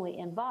personally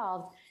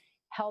involved,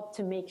 help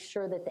to make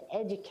sure that the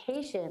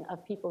education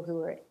of people who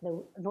were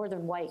the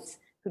Northern whites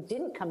who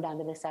didn't come down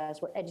to the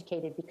South were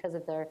educated because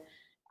of their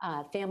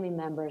family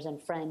members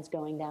and friends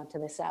going down to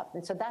the South.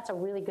 And so that's a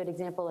really good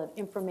example of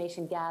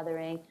information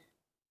gathering,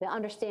 the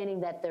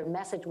understanding that their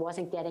message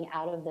wasn't getting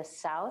out of the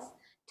South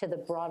to the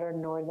broader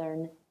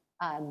Northern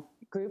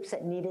groups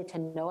that needed to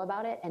know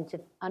about it, and to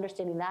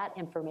understanding that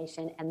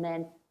information and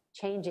then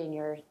changing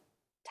your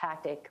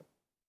tactic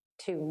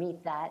to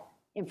meet that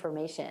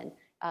information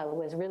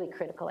was really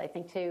critical, I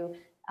think, to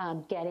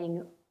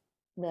getting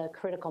the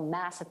critical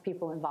mass of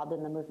people involved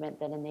in the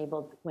movement that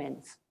enabled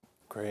wins.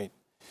 Great.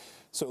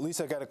 So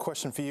Lisa, I got a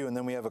question for you, and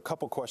then we have a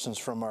couple questions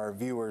from our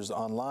viewers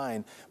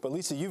online. But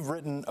Lisa, you've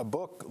written a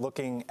book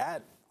looking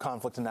at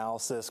conflict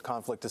analysis,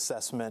 conflict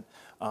assessment,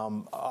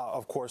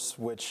 of course,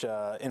 which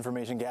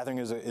information gathering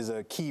is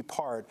a key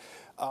part.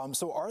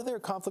 So are there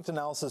conflict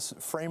analysis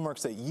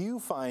frameworks that you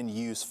find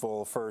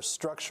useful for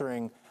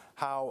structuring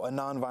how a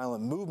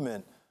nonviolent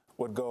movement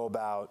would go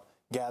about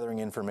gathering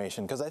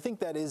information? Because I think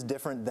that is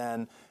different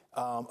than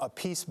a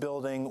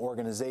peace-building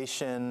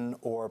organization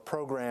or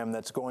program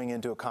that's going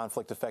into a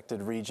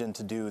conflict-affected region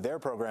to do their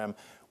program.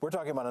 We're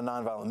talking about a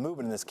nonviolent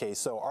movement in this case.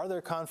 So are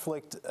there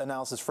conflict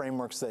analysis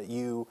frameworks that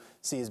you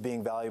see as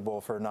being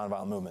valuable for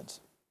nonviolent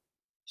movements?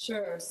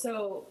 Sure.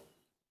 So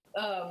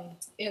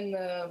in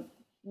the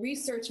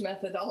research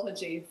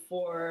methodology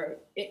for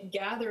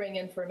gathering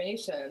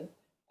information,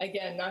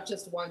 again, not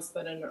just once,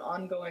 but in an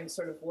ongoing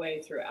sort of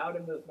way throughout a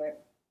movement,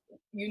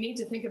 you need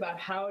to think about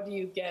how do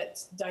you get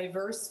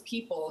diverse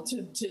people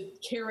to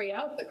carry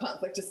out the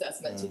conflict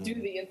assessment, to do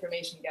the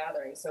information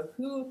gathering. So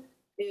who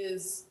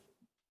is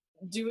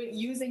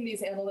using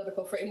these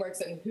analytical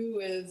frameworks and who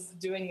is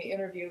doing the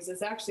interviews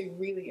is actually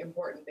really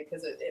important,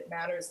 because it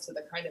matters to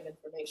the kind of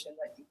information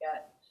that you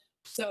get.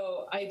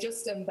 So I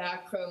just am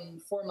back from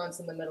 4 months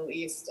in the Middle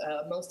East,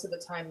 most of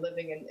the time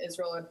living in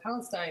Israel and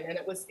Palestine. And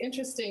it was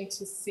interesting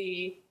to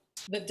see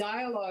the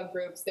dialogue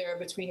groups there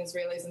between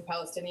Israelis and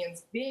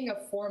Palestinians being a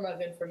form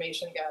of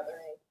information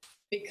gathering,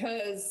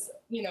 because,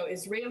 you know,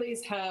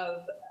 Israelis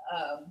have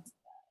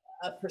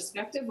a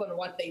perspective on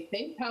what they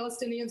think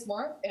Palestinians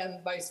want,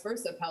 and vice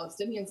versa.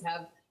 Palestinians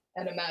have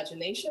an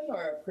imagination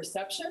or a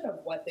perception of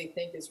what they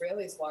think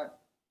Israelis want.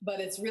 but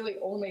it's really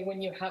only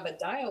when you have a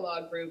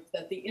dialogue group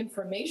that the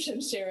information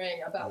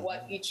sharing about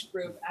what each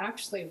group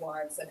actually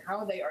wants and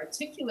how they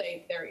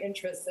articulate their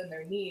interests and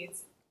their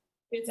needs,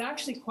 it's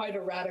actually quite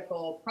a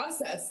radical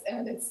process.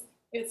 And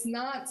it's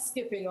not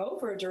skipping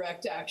over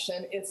direct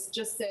action. It's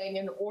just saying,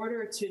 in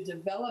order to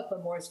develop a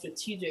more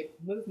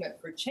strategic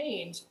movement for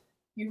change,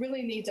 you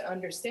really need to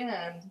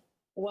understand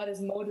what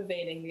is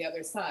motivating the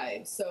other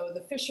side. So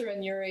the Fisher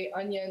and Urey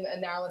onion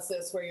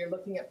analysis, where you're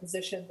looking at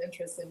positions,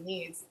 interests, and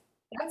needs,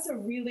 that's a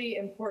really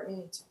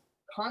important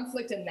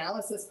conflict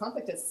analysis,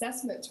 conflict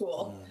assessment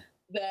tool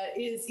that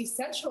is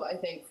essential, I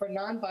think, for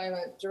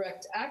nonviolent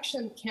direct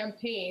action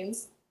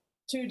campaigns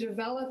to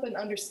develop an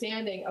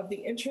understanding of the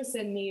interests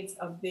and needs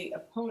of the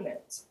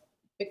opponent.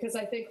 Because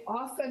I think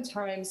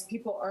oftentimes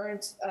people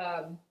aren't,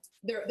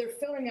 they're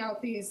filling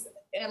out these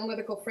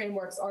analytical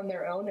frameworks on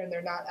their own, and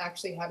they're not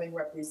actually having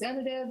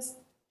representatives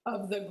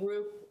of the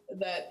group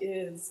that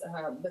is,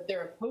 that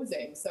they're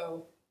opposing.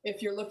 So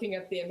if you're looking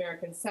at the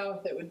American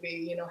South, it would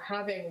be,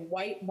 having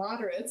white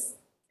moderates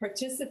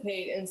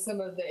participate in some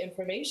of the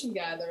information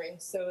gathering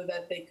so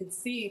that they could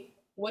see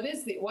what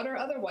are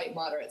other white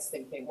moderates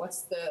thinking?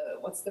 What's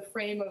the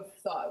frame of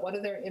thought? What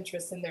are their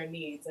interests and their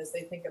needs as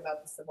they think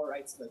about the civil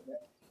rights movement?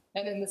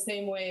 And in the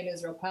same way in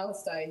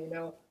Israel-Palestine,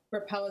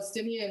 for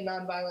Palestinian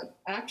nonviolent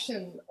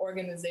action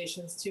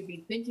organizations to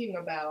be thinking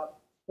about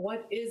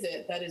what is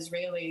it that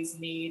Israelis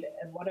need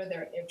and what are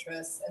their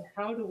interests, and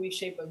how do we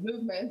shape a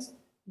movement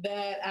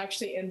that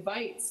actually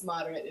invites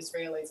moderate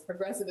Israelis,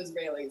 progressive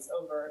Israelis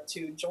over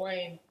to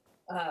join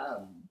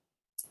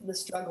the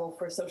struggle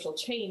for social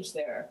change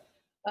there.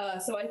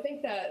 So I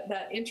think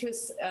that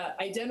interest,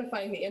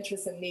 identifying the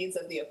interests and needs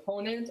of the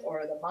opponent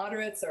or the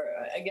moderates, or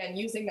again,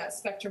 using that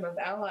spectrum of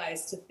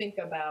allies to think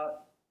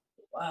about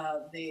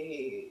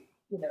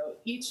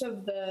each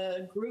of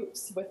the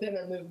groups within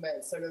a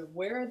movement, sort of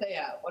where are they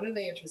at? What are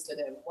they interested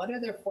in? What are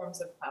their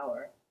forms of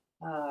power?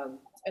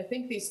 I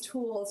think these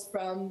tools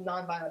from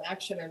nonviolent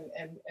action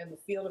and the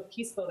field of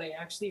peacebuilding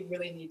actually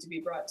really need to be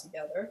brought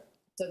together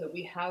so that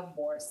we have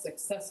more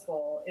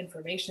successful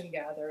information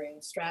gathering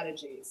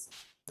strategies.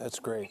 That's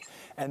great.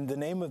 And the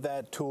name of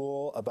that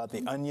tool about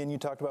the onion you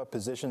talked about,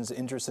 positions,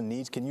 interests, and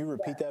needs, can you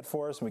repeat that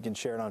for us and we can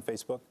share it on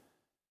Facebook?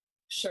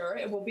 Sure,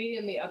 it will be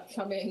in the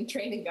upcoming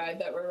training guide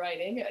that we're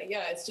writing.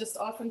 Yeah, it's just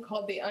often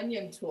called the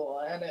onion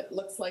tool, and it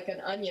looks like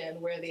an onion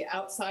where the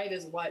outside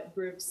is what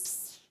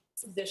groups'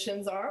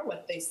 positions are,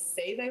 what they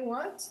say they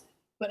want,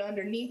 but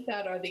underneath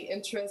that are the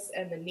interests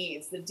and the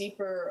needs. The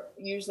deeper,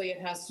 usually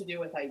it has to do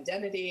with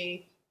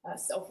identity,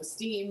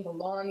 self-esteem,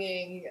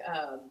 belonging,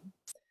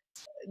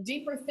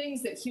 deeper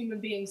things that human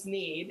beings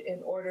need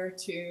in order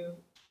to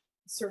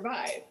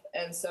survive.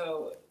 And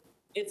so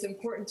it's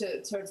important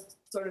to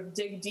sort of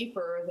dig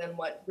deeper than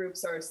what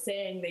groups are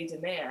saying they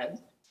demand,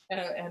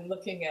 and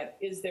looking at,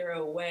 is there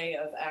a way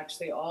of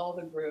actually all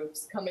the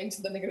groups coming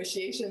to the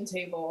negotiation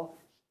table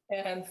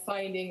and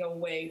finding a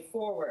way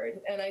forward?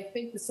 And I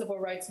think the civil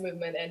rights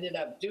movement ended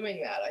up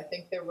doing that. I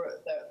think the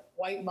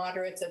white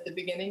moderates at the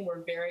beginning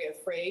were very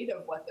afraid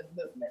of what the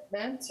movement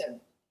meant and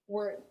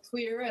weren't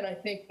clear. And I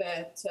think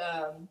that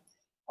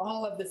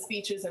all of the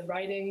speeches and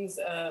writings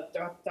of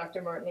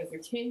Dr. Martin Luther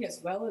King,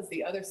 as well as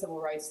the other civil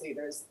rights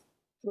leaders,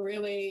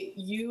 really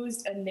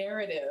used a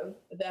narrative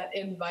that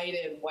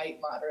invited white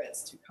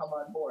moderates to come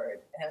on board.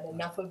 And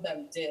enough of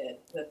them did,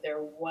 that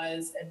there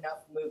was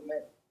enough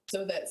movement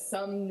so that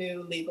some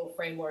new legal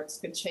frameworks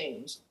could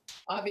change.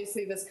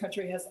 Obviously, this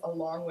country has a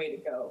long way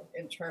to go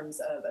in terms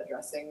of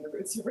addressing the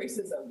roots of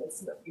racism.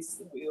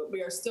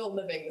 We are still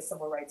living the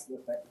civil rights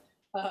movement.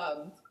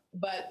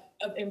 But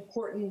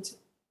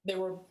there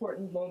were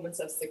important moments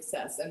of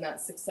success, and that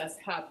success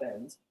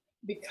happened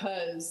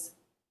because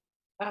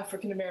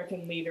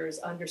African-American leaders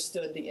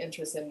understood the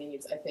interests and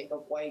needs, I think,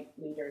 of white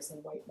leaders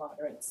and white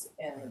moderates,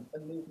 and the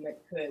movement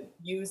could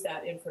use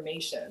that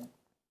information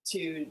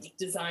to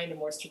design a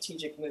more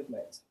strategic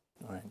movement.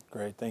 All right,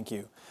 great, thank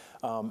you.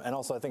 And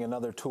also, I think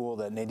another tool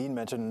that Nadine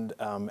mentioned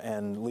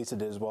and Lisa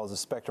did as well is a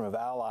spectrum of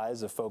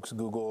allies. If folks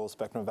Google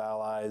spectrum of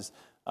allies,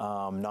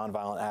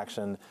 nonviolent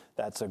action,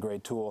 that's a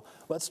great tool.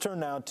 Let's turn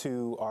now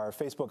to our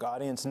Facebook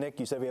audience. Nick,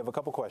 you said we have a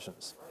couple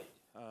questions.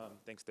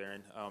 Thanks,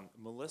 Daryn.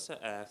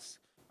 Melissa asks,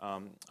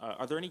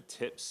 are there any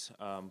tips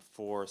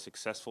for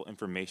successful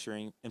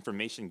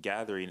information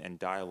gathering and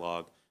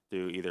dialogue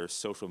through either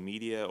social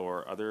media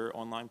or other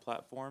online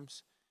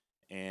platforms?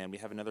 And we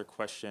have another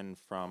question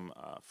from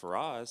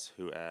Faraz,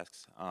 who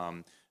asks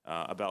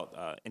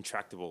about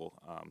intractable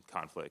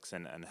conflicts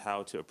and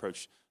how to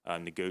approach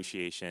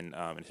negotiation in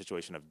a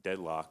situation of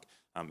deadlock,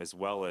 as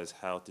well as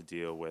how to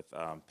deal with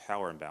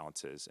power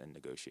imbalances in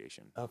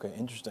negotiation. Okay,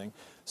 interesting.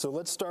 So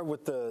let's start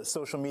with the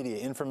social media,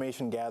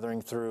 information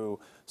gathering through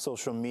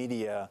social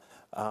media.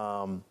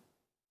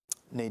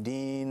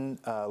 Nadine,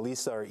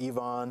 Lisa, or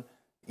Yvonne,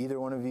 either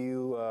one of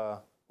you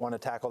want to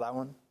tackle that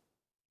one?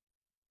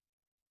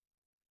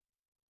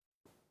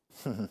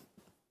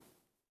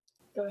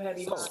 Go ahead,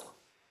 Yvonne.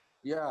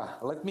 Yeah,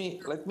 let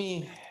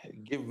me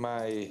give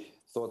my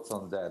thoughts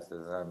on that.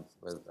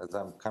 As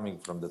I'm coming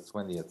from the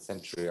 20th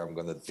century, I'm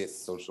going to diss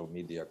social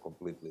media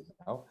completely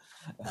now.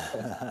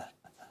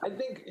 I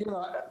think,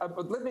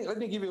 but let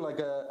me give you like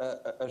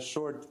a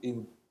short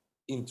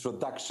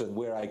introduction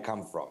where I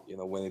come from,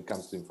 when it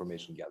comes to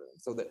information gathering.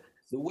 So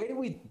the way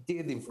we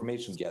did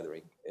information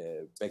gathering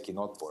back in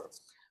Otpor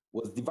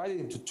was divided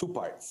into two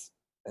parts.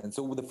 And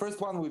so the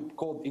first one we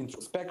called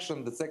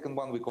introspection, the second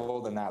one we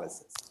called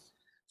analysis.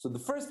 So the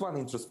first one,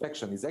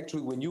 introspection, is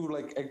actually when you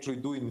actually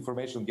do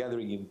information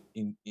gathering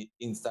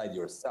inside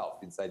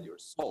yourself, inside your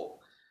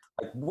soul.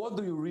 Like, what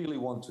do you really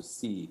want to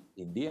see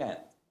in the end?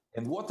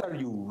 And what are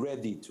you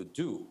ready to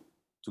do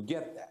to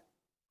get that?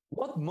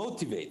 What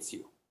motivates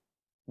you?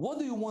 What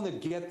do you want to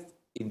get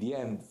in the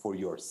end for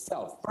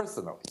yourself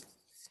personally?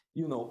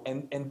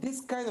 And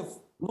this kind of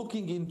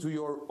looking into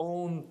your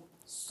own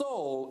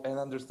soul and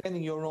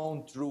understanding your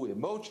own true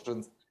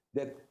emotions,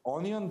 that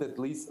onion that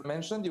Lisa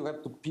mentioned, you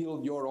have to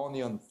peel your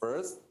onion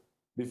first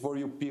before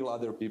you peel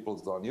other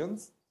people's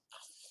onions.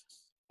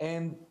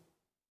 And,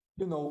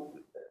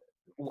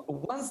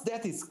 once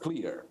that is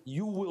clear,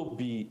 you will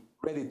be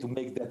ready to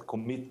make that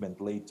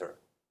commitment later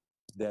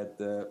that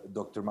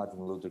Dr.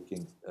 Martin Luther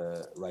King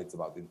writes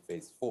about in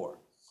phase 4.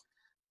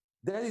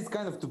 That is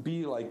kind of to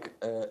be like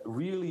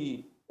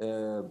really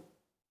to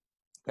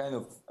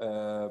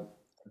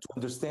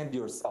understand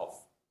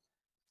yourself.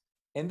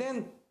 And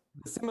then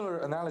the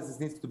similar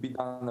analysis needs to be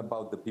done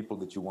about the people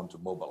that you want to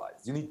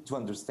mobilize. You need to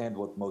understand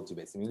what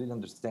motivates them. You need to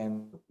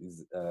understand what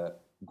is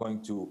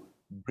going to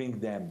bring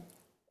them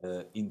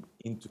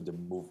into the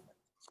movement.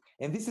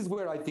 And this is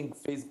where I think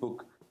Facebook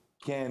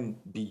can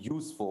be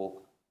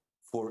useful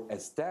for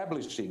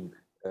establishing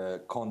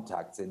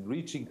contacts and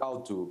reaching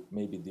out to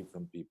maybe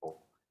different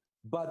people.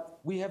 But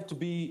we have to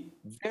be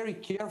very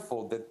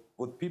careful that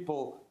what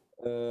people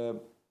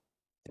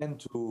tend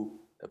to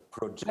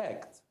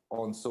project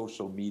on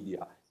social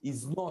media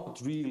is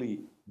not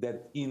really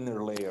that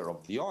inner layer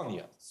of the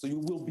onion. So you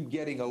will be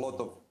getting a lot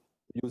of,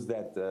 use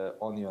that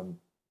onion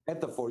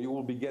metaphor, you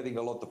will be getting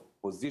a lot of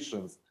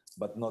positions,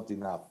 but not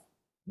enough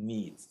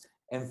needs.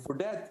 And for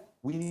that,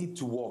 we need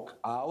to walk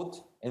out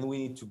and we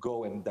need to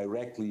go and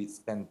directly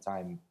spend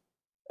time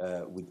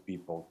with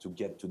people to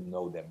get to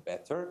know them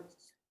better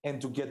and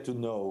to get to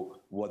know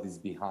what is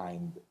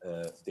behind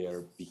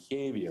their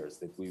behaviors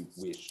that we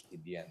wish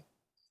in the end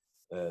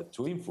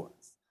to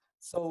influence.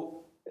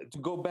 So to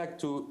go back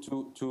to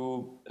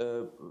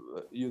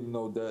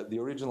the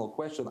original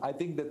question, I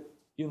think that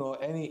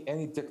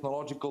any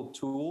technological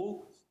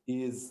tool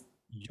is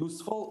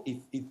useful if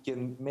it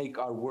can make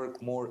our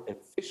work more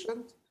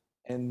efficient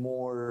and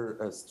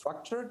more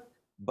structured,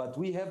 but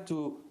we have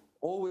to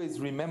always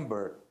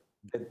remember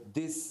that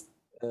this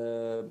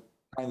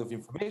kind of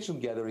information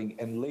gathering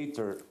and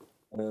later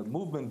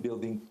movement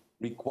building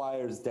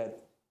requires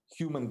that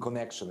human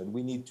connection, and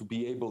we need to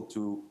be able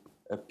to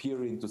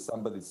peer into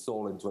somebody's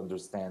soul and to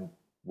understand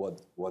who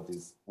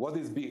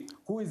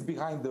is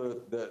behind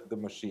the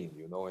machine,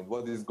 and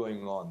what is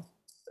going on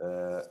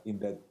in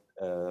that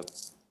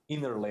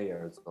inner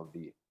layers of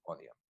the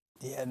onion.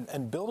 Yeah,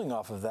 and building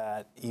off of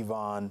that,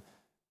 Ivan,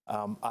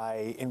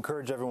 I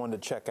encourage everyone to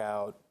check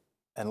out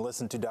and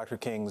listen to Dr.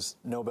 King's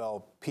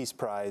Nobel Peace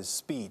Prize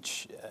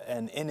speech.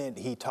 And in it,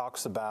 he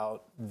talks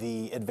about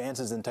the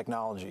advances in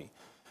technology.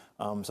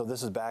 So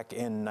this is back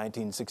in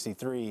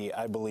 1963,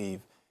 I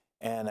believe.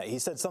 And he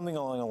said something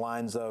along the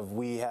lines of,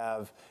 we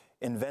have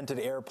invented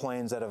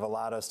airplanes that have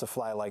allowed us to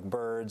fly like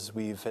birds.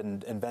 We've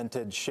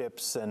invented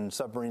ships and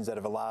submarines that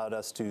have allowed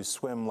us to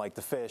swim like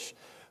the fish.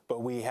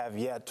 But we have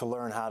yet to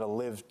learn how to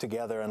live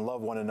together and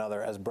love one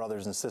another as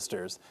brothers and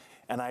sisters.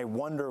 And I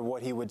wonder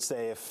what he would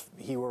say if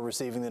he were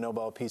receiving the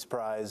Nobel Peace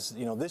Prize,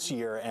 this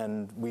year,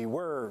 and we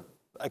were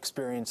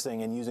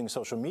experiencing and using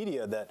social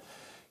media that,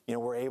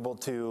 we're able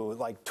to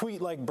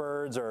tweet like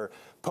birds or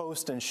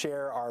post and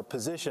share our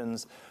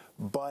positions.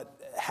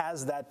 But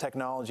has that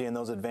technology and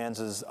those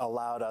advances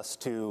allowed us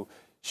to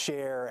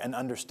share and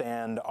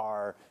understand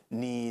our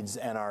needs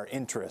and our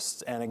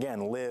interests, and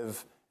again,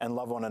 live and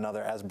love one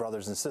another as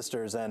brothers and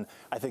sisters? And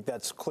I think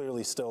that's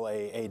clearly still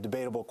a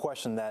debatable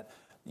question that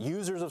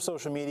users of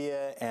social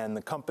media and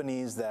the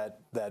companies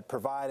that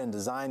provide and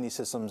design these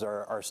systems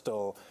are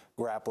still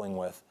grappling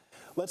with.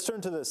 Let's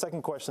turn to the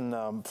second question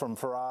from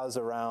Faraz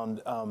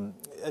around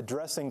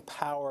addressing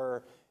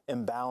power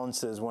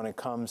imbalances when it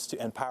comes to,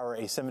 and power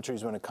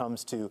asymmetries when it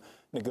comes to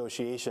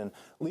negotiation.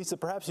 Lisa,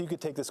 perhaps you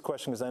could take this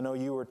question, because I know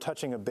you were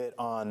touching a bit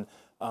on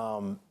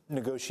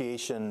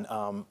negotiation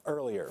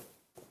earlier.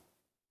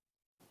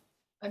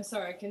 I'm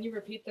sorry, can you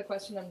repeat the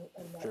question?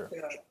 I'm not Sure.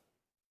 clear.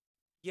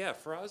 Yeah,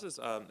 Faraz is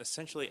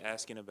essentially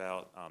asking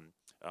about,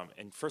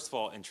 and first of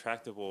all,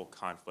 intractable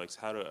conflicts,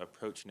 how to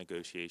approach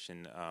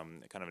negotiation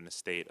kind of in a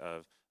state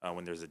of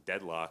when there's a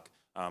deadlock.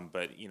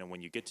 But,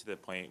 when you get to the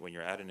point when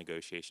you're at a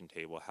negotiation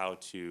table, how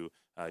to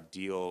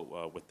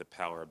deal with the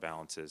power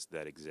balances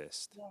that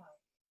exist. Yeah.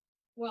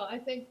 Well, I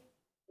think,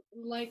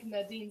 like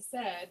Nadine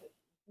said,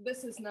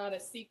 this is not a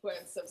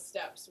sequence of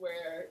steps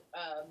where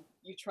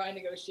you try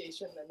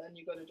negotiation and then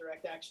you go to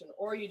direct action,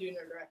 or you do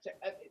no direct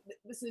action.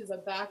 This is a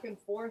back and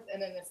forth,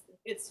 and then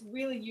it's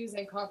really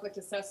using conflict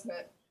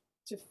assessment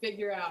to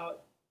figure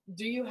out,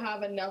 do you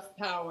have enough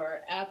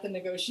power at the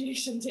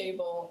negotiation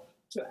table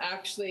to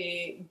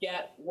actually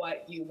get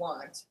what you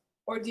want?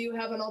 Or do you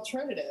have an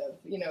alternative?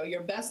 You know,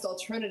 your best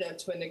alternative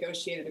to a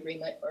negotiated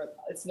agreement, or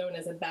it's known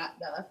as a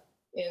BATNA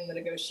in the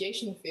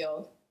negotiation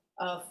field.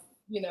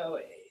 You know,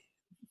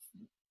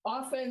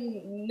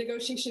 often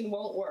negotiation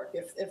won't work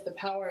if the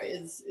power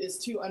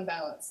is too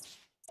unbalanced.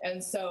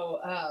 And so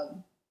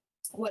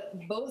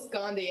what both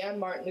Gandhi and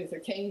Martin Luther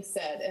King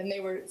said, and they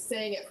were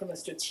saying it from a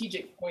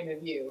strategic point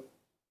of view,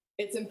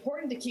 it's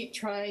important to keep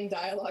trying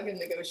dialogue and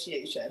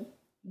negotiation,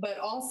 but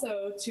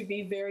also to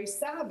be very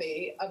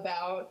savvy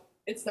about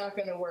it's not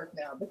going to work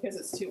now because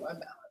it's too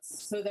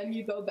unbalanced. So then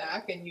you go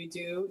back and you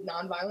do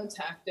nonviolent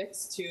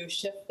tactics to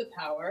shift the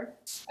power,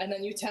 and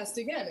then you test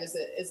again.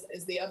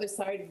 Is the other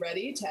side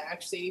ready to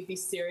actually be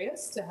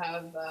serious, to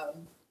have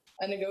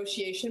a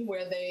negotiation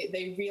where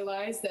they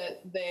realize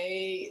that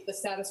the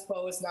status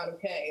quo is not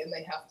okay and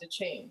they have to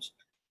change?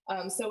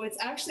 So it's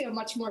actually a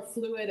much more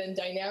fluid and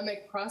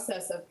dynamic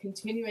process of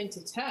continuing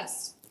to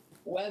test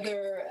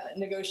whether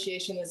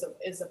negotiation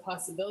is a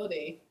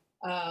possibility.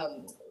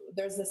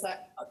 There's this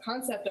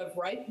concept of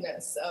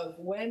ripeness, of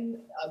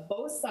when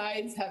both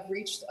sides have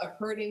reached a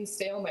herding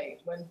stalemate,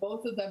 when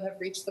both of them have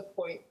reached the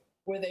point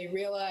where they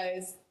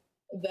realize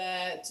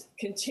that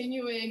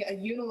continuing a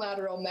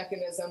unilateral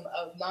mechanism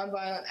of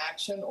nonviolent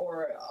action,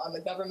 or on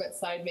the government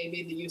side,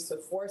 maybe the use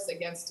of force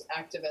against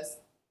activists,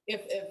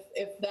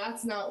 if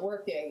that's not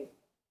working,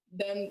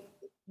 then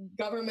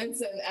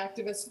governments and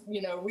activists,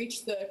 you know,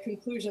 reach the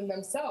conclusion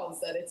themselves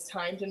that it's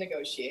time to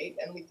negotiate,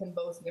 and we can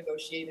both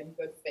negotiate in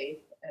good faith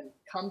and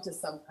come to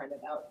some kind of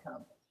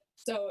outcome.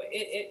 So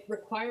it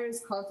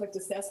requires conflict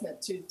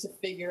assessment to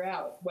figure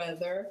out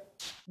whether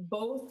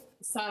both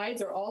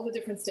sides or all the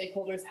different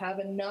stakeholders have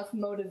enough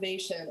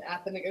motivation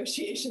at the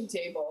negotiation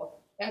table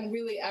and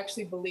really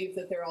actually believe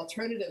that their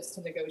alternatives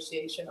to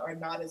negotiation are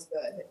not as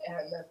good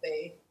and that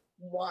they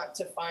want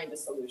to find a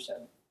solution.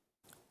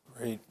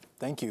 Great,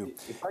 thank you.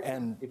 If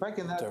I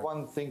can add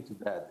one thing to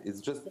that,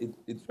 it's just,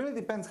 it really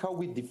depends how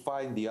we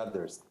define the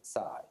other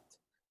side.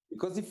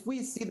 Because if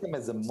we see them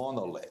as a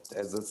monolith,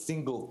 as a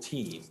single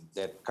team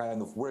that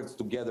kind of works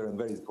together and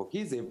very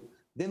cohesive,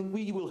 then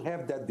we will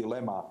have that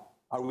dilemma.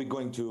 Are we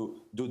going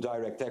to do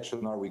direct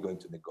action, or are we going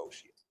to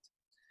negotiate?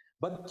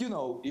 But, you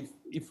know,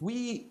 if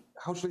we,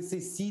 how should I say,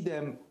 see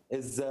them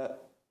as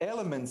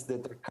elements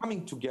that are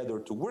coming together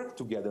to work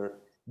together,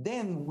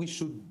 then we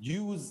should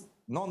use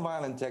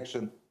nonviolent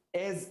action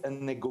as a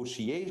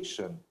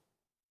negotiation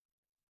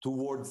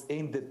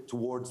aimed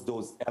towards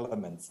those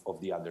elements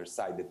of the other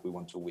side that we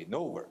want to win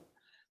over.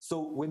 So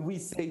when we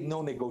say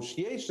no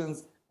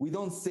negotiations, we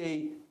don't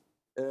say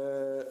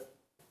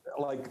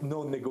like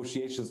no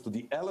negotiations to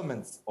the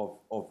elements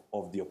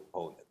of the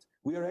opponent.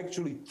 We are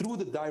actually, through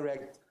the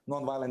direct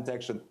nonviolent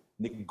action,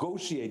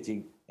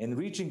 negotiating and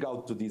reaching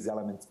out to these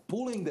elements,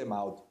 pulling them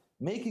out,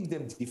 making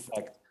them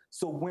defect.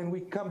 So when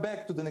we come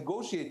back to the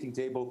negotiating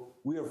table,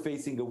 we are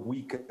facing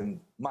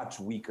a much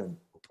weakened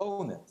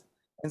opponent.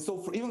 And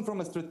so even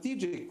from a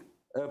strategic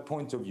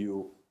point of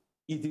view,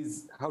 it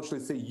is, how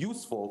should I say,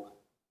 useful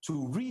to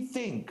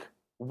rethink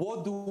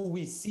what do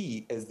we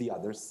see as the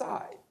other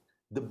side.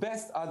 The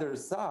best other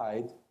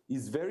side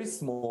is very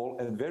small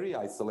and very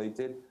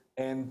isolated,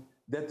 and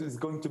that is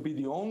going to be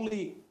the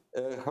only,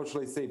 how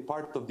should I say,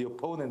 part of the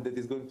opponent that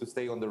is going to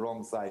stay on the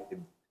wrong side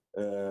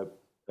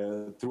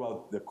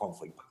throughout the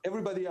conflict.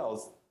 Everybody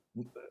else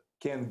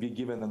can be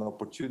given an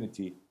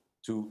opportunity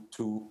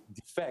to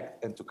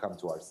defect and to come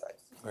to our side.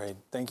 Great.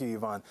 Thank you,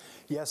 Ivan.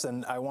 Yes,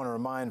 and I want to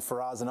remind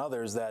Faraz and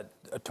others that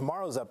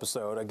tomorrow's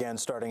episode, again,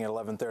 starting at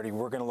 11:30,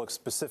 we're going to look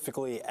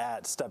specifically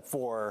at step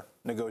 4,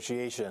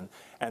 negotiation,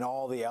 and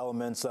all the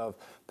elements of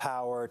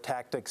power,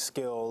 tactics,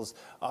 skills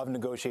of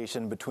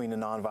negotiation between the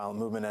nonviolent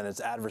movement and its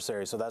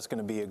adversary. So that's going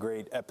to be a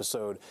great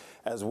episode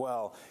as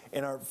well.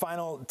 In our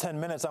final 10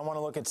 minutes, I want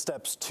to look at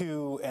steps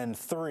 2 and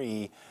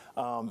 3.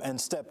 And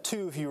step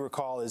 2, if you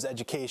recall, is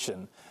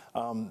education.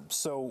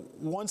 So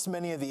once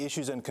many of the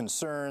issues and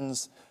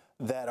concerns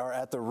that are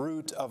at the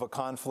root of a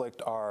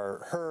conflict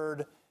are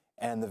heard,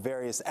 and the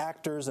various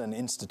actors and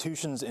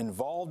institutions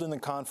involved in the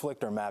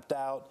conflict are mapped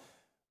out,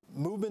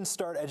 movements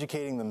start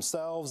educating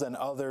themselves and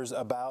others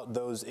about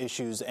those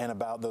issues and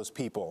about those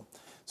people.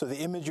 So the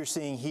image you're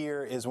seeing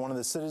here is one of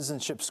the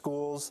citizenship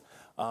schools,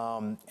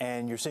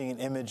 and you're seeing an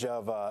image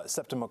of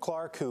Septima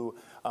Clark, who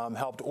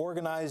helped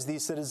organize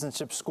these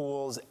citizenship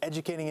schools,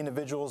 educating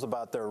individuals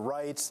about their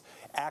rights,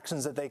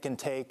 actions that they can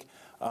take,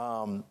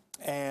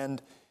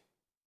 and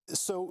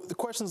so the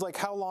question's like,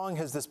 how long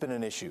has this been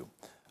an issue?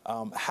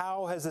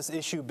 How has this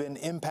issue been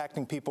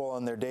impacting people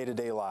on their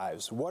day-to-day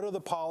lives? What are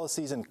the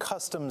policies and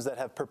customs that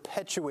have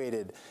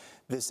perpetuated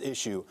this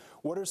issue?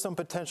 What are some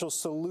potential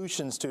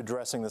solutions to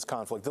addressing this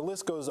conflict? The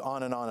list goes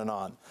on and on and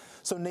on.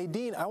 So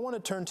Nadine, I want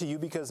to turn to you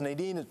because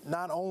Nadine,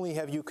 not only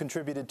have you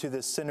contributed to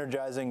this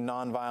Synergizing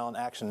Nonviolent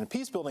Action and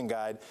Peacebuilding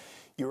Guide,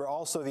 you are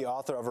also the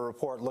author of a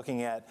report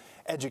looking at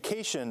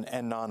education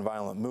and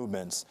nonviolent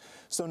movements.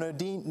 So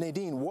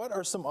Nadine, what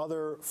are some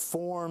other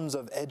forms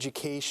of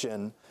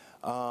education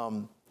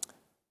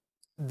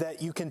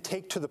that you can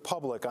take to the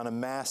public on a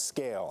mass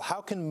scale?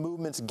 How can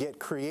movements get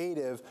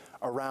creative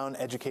around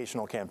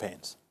educational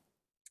campaigns?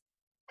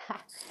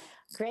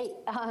 Great.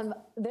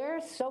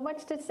 There's so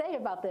much to say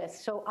about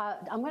this. So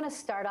I'm going to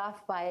start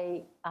off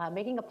by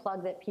making a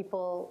plug that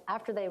people,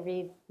 after they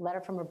read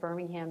Letter from a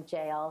Birmingham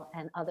Jail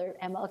and other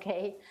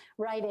MLK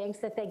writings,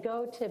 that they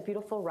go to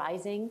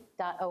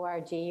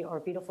beautifulrising.org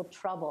or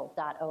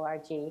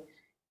beautifultrouble.org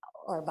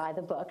or buy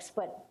the books.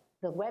 But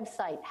the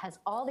website has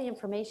all the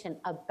information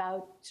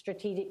about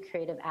strategic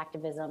creative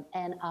activism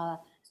and a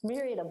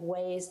myriad of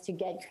ways to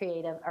get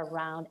creative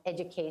around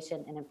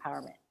education and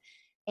empowerment.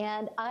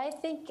 And I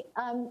think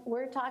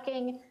we're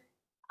talking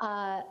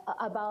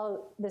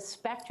about the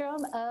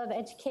spectrum of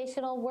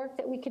educational work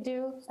that we could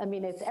do. I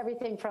mean, it's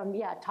everything from,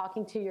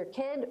 talking to your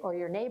kid or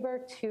your neighbor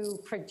to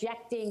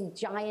projecting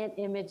giant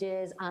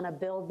images on a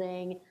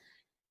building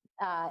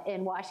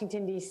in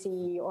Washington,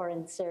 D.C. or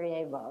in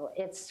Sarajevo.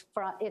 It's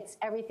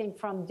everything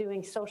from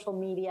doing social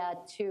media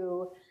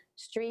to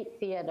street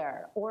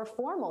theater or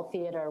formal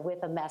theater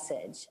with a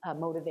message, a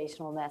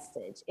motivational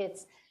message.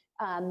 It's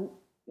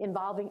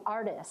involving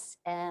artists,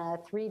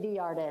 3D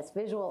artists,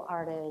 visual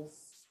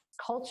artists,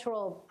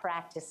 cultural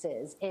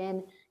practices,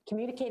 in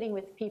communicating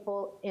with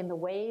people in the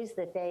ways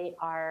that they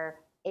are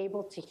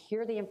able to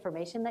hear the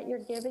information that you're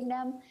giving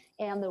them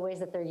and the ways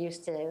that they're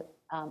used to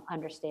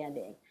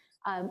understanding.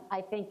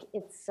 I think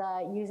it's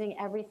using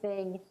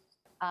everything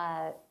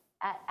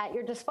at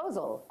your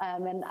disposal.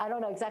 And I don't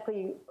know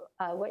exactly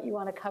what you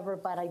want to cover,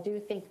 but I do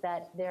think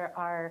that there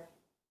are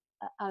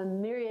a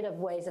myriad of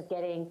ways of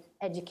getting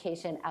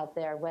education out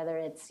there, whether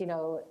it's,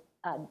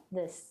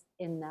 this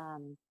in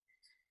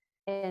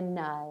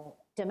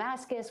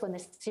Damascus, when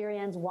the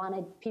Syrians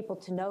wanted people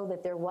to know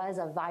that there was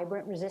a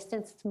vibrant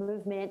resistance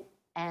movement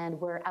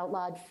and were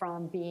outlawed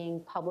from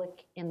being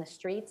public in the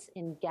streets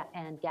and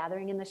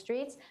gathering in the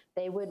streets,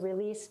 they would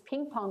release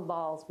ping pong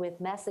balls with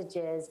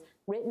messages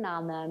written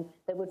on them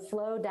that would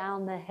flow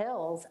down the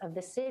hills of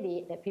the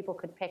city that people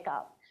could pick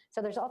up.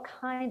 So there's all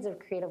kinds of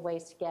creative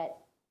ways to get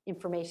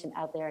information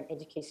out there and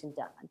education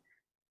done.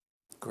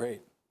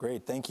 Great.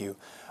 Great, thank you.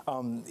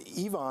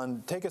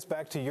 Yvonne, take us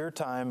back to your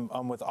time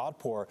with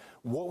Otpor.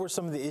 What were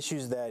some of the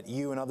issues that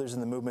you and others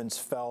in the movements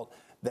felt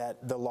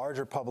that the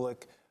larger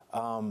public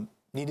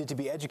needed to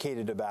be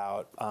educated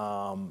about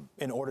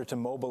in order to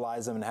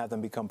mobilize them and have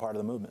them become part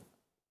of the movement?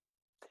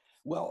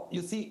 Well,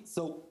 you see,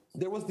 so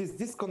there was this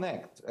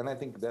disconnect, and I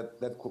think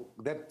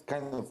that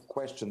kind of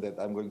question that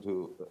I'm going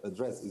to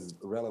address is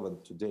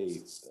relevant today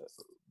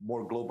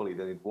more globally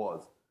than it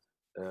was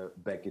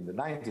back in the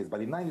 90s.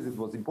 But in the 90s, it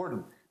was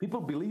important. People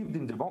believed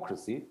in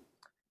democracy.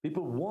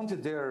 People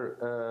wanted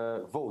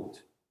their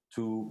vote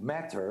to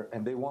matter,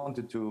 and they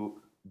wanted to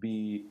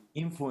be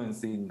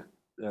influencing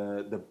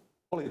the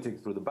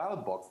politics through the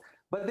ballot box.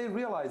 But they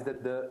realized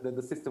that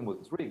the system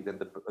was rigged, and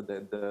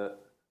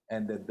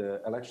that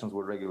the elections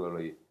were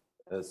regularly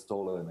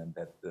stolen, and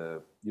that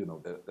the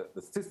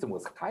system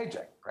was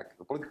hijacked.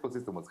 The political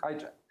system was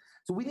hijacked.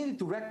 So we needed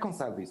to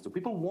reconcile these two.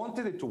 People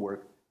wanted it to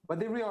work, but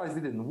they realized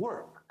it didn't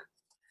work.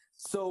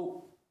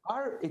 So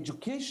our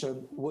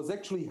education was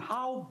actually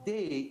how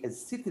they,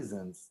 as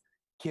citizens,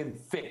 can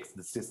fix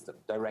the system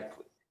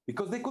directly,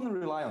 because they couldn't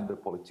rely on the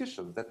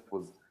politicians. That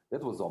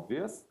was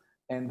obvious,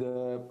 and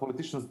the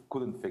politicians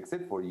couldn't fix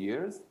it for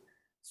years.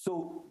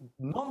 So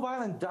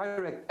nonviolent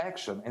direct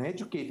action and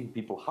educating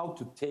people how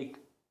to take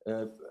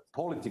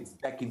politics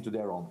back into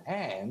their own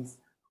hands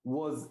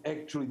was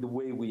actually the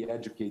way we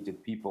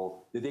educated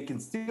people, that they can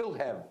still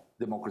have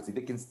democracy,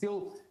 they can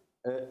still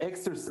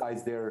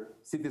exercise their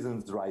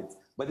citizens' rights,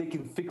 but they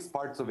can fix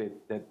parts of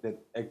it that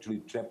actually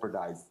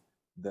jeopardize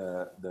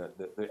the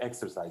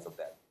exercise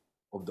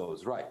of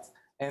those rights.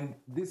 And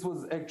this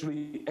was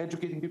actually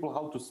educating people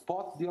how to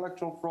spot the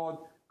electoral fraud,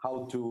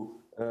 how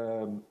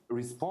to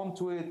respond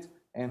to it,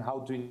 and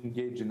how to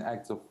engage in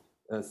acts of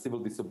civil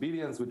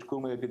disobedience, which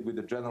culminated with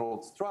a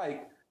general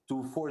strike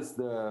to force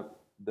the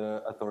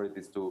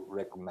authorities to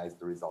recognize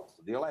the results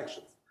of the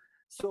elections.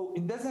 So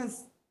in that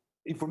sense,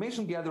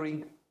 information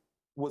gathering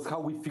was how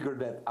we figured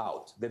that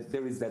out, that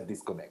there is that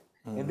disconnect.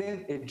 And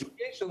then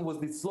education was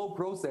this slow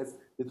process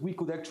that we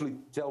could actually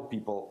tell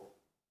people,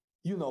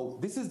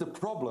 this is the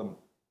problem,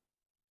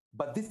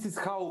 but this is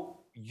how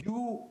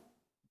you,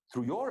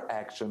 through your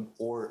action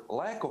or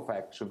lack of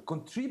action,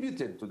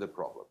 contributed to the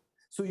problem.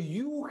 So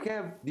you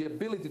have the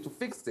ability to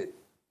fix it.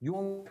 You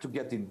want to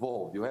get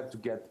involved. You have to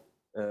get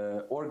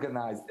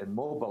organized and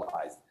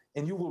mobilized,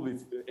 and you will be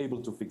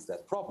able to fix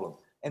that problem.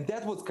 And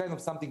that was kind of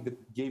something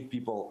that gave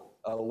people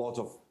a lot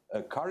of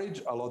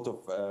courage, a lot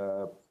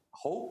of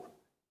hope.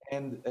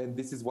 And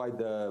this is why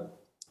the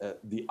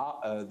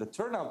the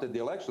turnout at the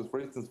elections, for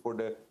instance, for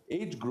the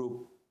age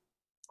group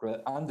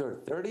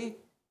under 30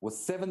 was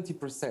 70%.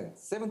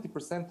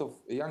 70% of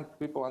young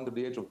people under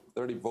the age of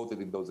 30 voted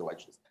in those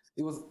elections.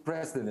 It was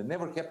precedent. It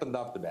never happened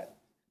after that.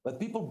 But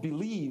people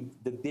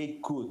believed that they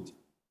could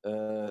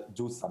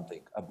do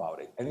something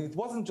about it. And it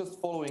wasn't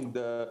just following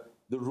the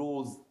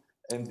rules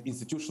and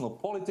institutional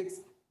politics.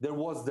 There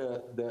was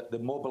the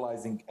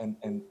mobilizing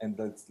and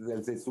let's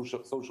say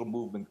social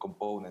movement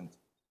component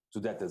to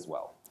that as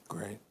well.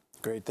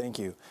 Great, thank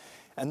you.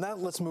 And that,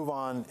 let's move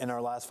on in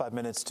our last 5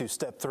 minutes to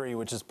step 3,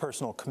 which is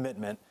personal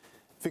commitment.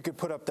 If you could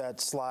put up that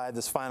slide,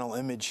 this final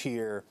image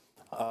here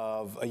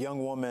of a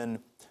young woman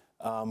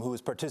who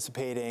was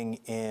participating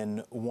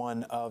in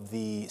one of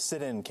the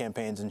sit-in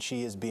campaigns, and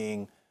she is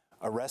being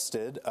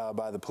arrested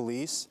by the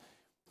police.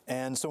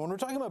 And so when we're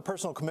talking about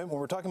personal commitment, when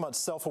we're talking about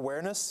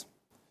self-awareness,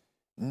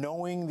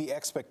 knowing the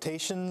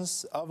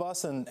expectations of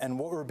us and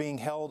what we're being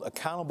held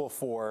accountable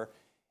for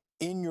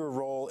in your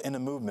role in a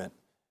movement.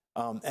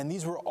 And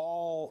these were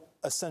all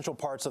essential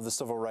parts of the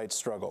civil rights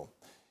struggle.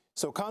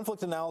 So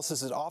conflict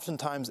analysis is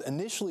oftentimes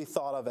initially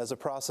thought of as a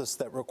process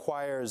that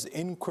requires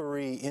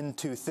inquiry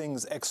into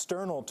things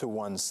external to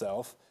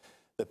oneself,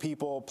 the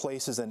people,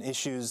 places, and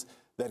issues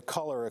that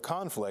color a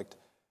conflict.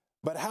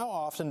 But how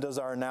often does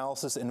our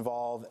analysis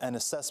involve an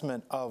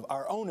assessment of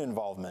our own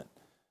involvement,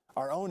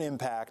 our own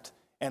impact,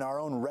 and our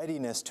own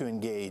readiness to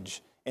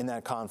engage in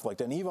that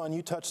conflict? And Yvonne,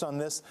 you touched on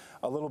this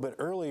a little bit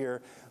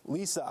earlier.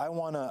 Lisa, I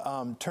want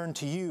to turn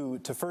to you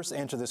to first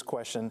answer this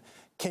question.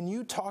 Can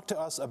you talk to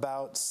us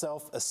about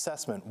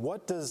self-assessment?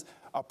 What does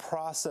a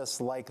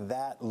process like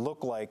that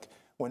look like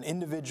when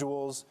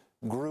individuals,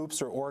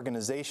 groups, or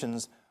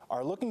organizations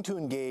are looking to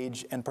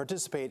engage and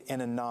participate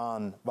in a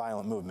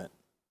non-violent movement?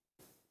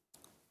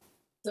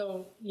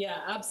 So yeah,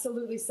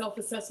 absolutely.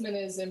 Self-assessment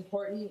is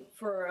important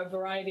for a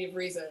variety of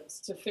reasons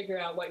to figure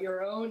out what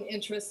your own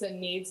interests and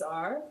needs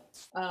are.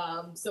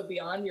 So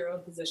beyond your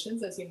own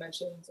positions, as you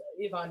mentioned,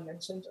 Yvonne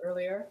mentioned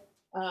earlier,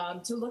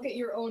 to look at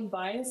your own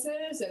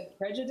biases and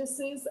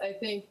prejudices. I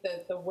think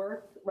that the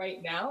work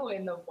right now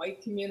in the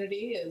white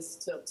community is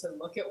to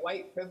look at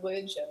white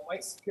privilege and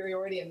white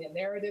superiority and the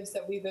narratives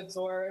that we've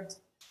absorbed.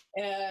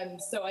 And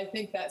so I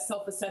think that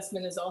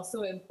self-assessment is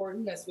also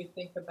important as we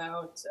think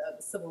about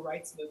the civil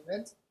rights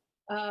movement.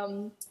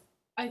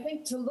 I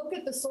think to look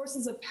at the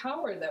sources of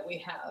power that we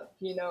have,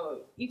 you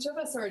know, each of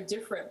us are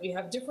different. We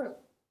have different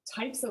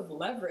types of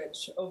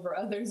leverage over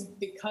others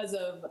because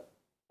of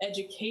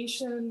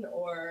education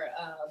or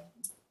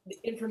the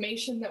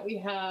information that we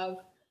have,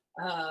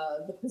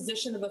 the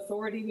position of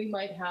authority we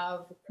might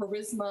have,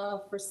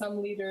 charisma for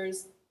some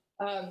leaders.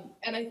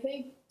 And I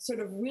think sort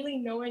of really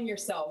knowing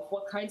yourself,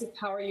 what kinds of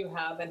power you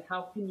have and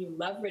how can you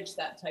leverage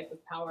that type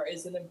of power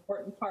is an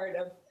important part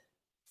of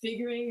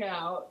figuring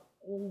out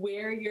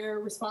where your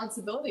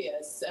responsibility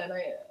is. And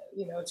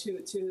you know,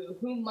 to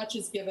whom much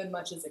is given,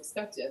 much is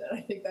expected. And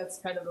I think that's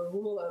kind of a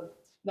rule of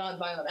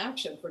nonviolent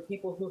action for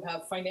people who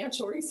have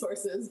financial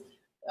resources.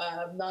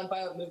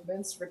 Nonviolent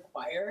movements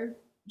require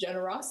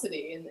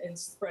generosity in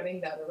spreading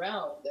that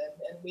around.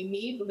 And we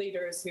need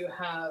leaders who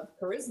have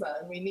charisma,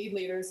 and we need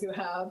leaders who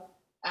have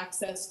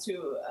access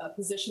to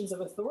positions of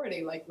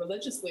authority, like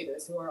religious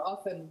leaders, who are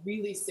often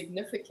really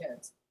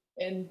significant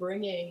in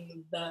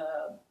bringing the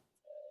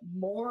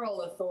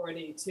moral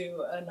authority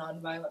to a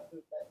nonviolent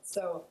movement.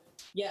 So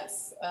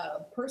yes,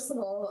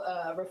 personal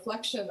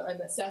reflection and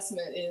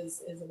assessment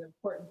is an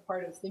important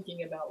part of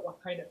thinking about what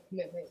kind of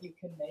commitment you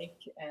can make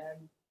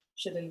and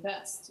should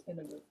invest in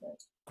a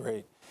movement.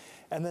 Great.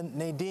 And then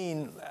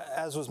Nadine,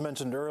 as was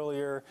mentioned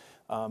earlier,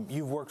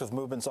 you've worked with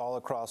movements all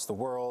across the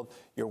world.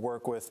 Your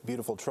work with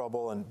Beautiful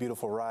Trouble and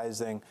Beautiful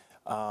Rising.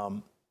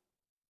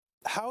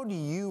 How do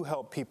you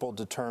help people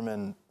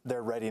determine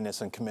their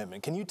readiness and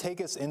commitment? Can you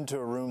take us into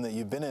a room that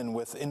you've been in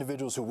with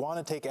individuals who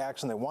want to take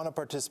action, they want to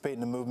participate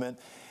in a movement,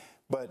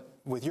 but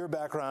with your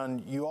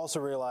background, you also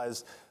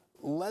realize,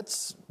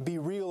 let's be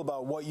real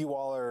about what you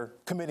all are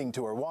committing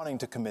to or wanting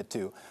to commit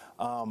to.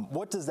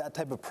 What does that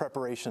type of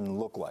preparation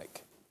look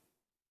like?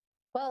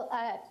 Well,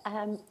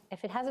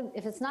 if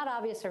it's not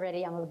obvious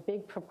already, I'm a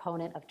big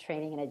proponent of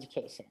training and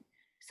education.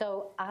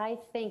 So I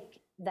think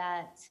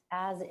that,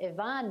 as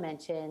Yvonne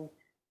mentioned,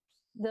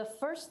 the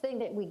first thing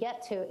that we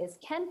get to is,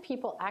 can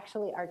people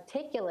actually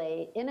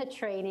articulate in a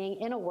training,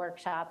 in a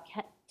workshop,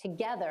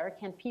 together,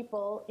 can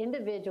people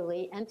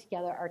individually and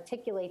together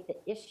articulate the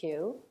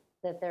issue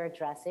that they're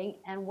addressing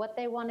and what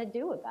they want to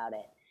do about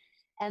it?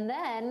 And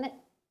then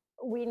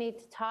we need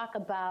to talk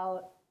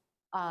about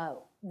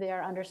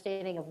their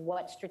understanding of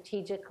what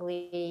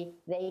strategically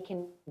they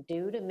can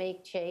do to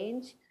make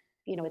change.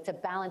 You know, it's a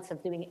balance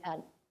of doing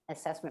an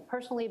assessment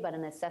personally, but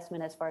an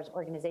assessment as far as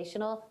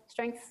organizational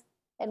strengths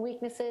and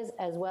weaknesses,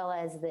 as well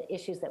as the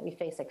issues that we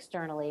face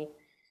externally.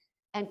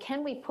 And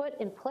can we put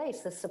in place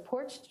the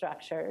support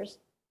structures,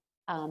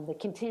 the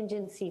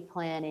contingency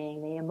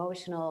planning, the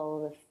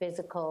emotional, the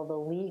physical, the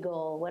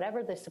legal,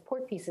 whatever the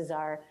support pieces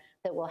are,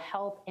 that will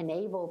help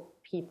enable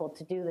people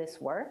to do this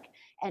work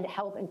and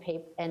help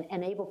and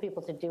enable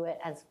people to do it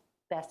as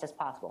best as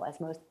possible, as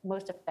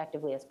most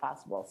effectively as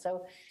possible.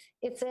 So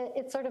it's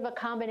sort of a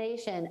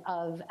combination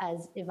of,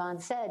 as Yvonne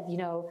said,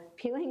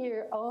 peeling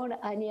your own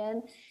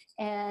onion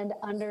and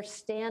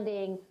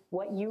understanding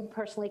what you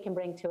personally can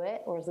bring to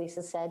it, or as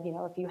Lisa said,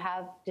 if you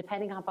have,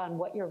 depending upon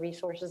what your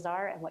resources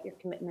are and what your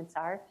commitments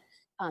are,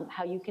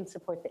 how you can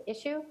support the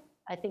issue.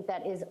 I think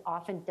that is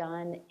often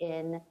done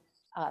in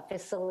a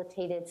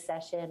facilitated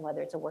session,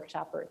 whether it's a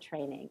workshop or a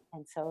training.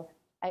 And so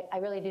I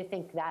really do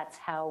think that's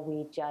how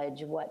we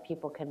judge what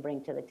people can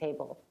bring to the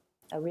table,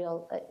 a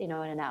real, an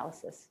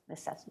analysis,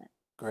 assessment.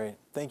 Great.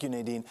 Thank you,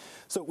 Nadine.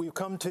 So we've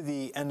come to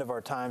the end of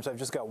our time, so I've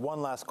just got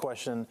one last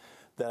question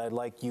that I'd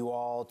like you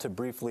all to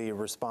briefly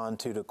respond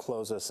to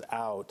close us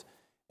out.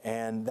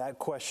 And that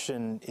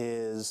question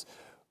is,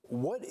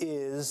 what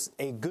is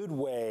a good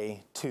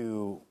way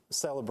to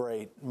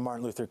celebrate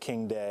Martin Luther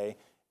King Day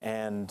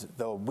and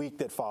the week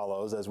that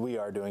follows, as we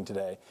are doing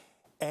today,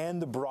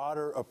 and the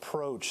broader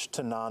approach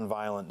to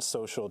nonviolent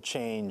social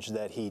change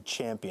that he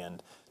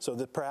championed? So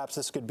that perhaps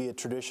this could be a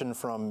tradition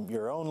from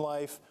your own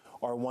life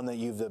or one that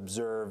you've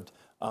observed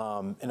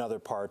in other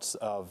parts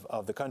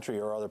of the country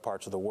or other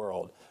parts of the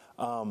world.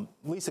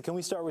 Lisa, can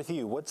we start with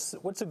you?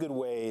 What's a good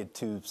way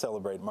to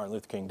celebrate Martin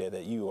Luther King Day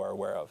that you are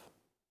aware of?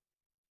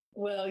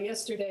 Well,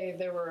 yesterday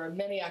there were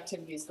many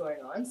activities going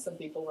on. Some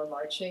people were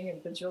marching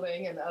and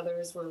vigiling, and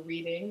others were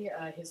reading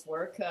his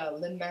work.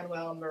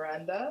 Lin-Manuel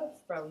Miranda,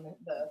 from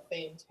the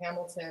famed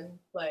Hamilton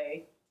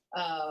play,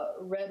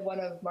 read one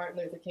of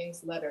Martin Luther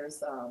King's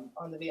letters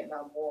on the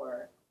Vietnam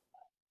War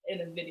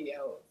in a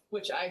video,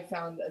 which I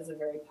found as a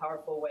very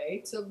powerful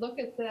way to look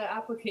at the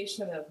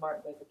application of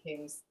Martin Luther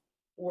King's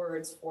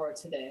words for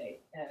today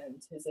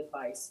and his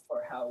advice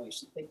for how we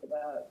should think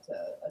about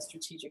a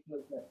strategic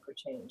movement for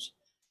change.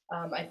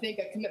 I think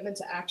a commitment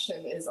to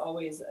action is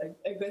always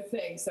a good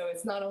thing. So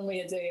it's not only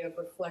a day of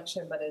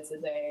reflection, but it's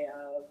a day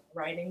of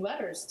writing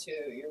letters to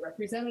your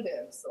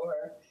representatives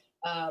or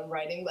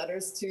writing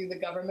letters to the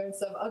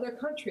governments of other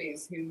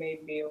countries who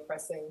may be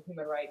oppressing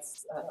human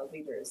rights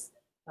leaders.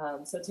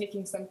 So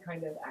taking some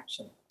kind of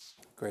action.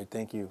 Great,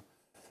 thank you.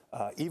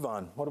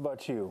 Yvonne, what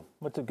about you?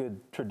 What's a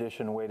good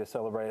tradition, way to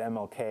celebrate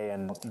MLK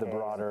and the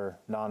broader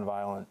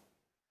nonviolent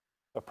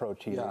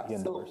approach he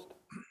endorsed?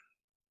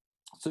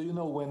 So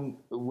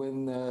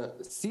when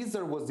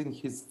Caesar was in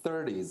his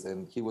 30s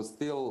and he was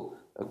still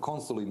a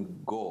consul in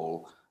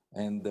Gaul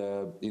and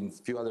in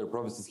a few other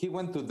provinces, he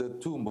went to the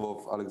tomb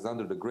of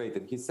Alexander the Great,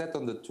 and he sat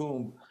on the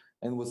tomb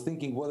and was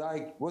thinking,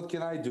 what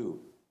can I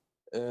do?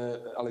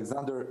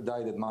 Alexander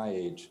died at my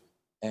age,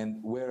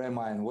 and where am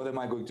I, and what am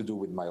I going to do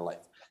with my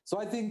life?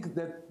 So I think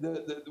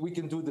that we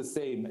can do the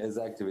same as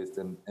activists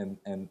and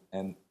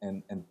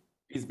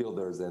peace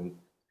builders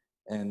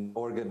and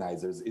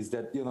organizers. Is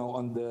that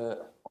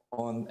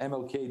on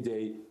MLK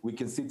Day we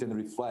can sit and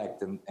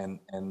reflect and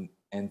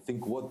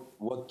think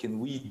what can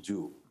we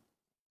do,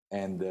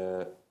 and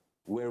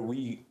where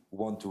we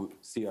want to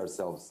see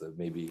ourselves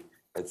maybe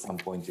at some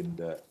point in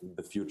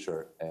the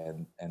future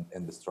and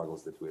the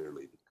struggles that we're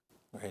leading.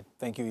 Great,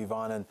 thank you,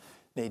 Yvonne. And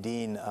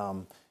Nadine,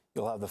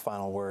 you'll have the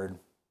final word.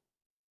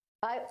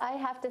 I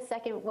have to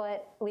second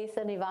what Lisa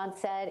and Yvonne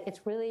said.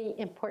 It's really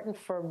important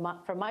from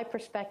my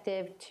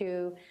perspective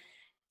to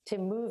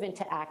move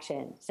into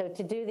action. So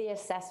to do the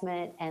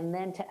assessment and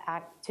then to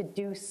act, to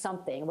do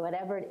something,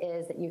 whatever it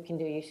is that you can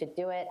do, you should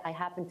do it. I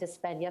happened to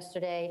spend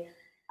yesterday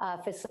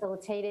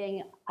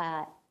facilitating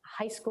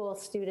high school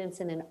students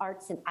in an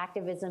arts and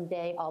activism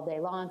day all day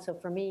long. So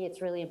for me,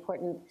 it's really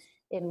important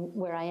in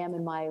where I am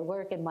in my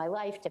work and my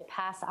life to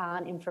pass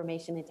on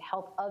information and to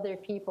help other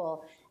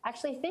people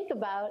actually think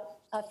about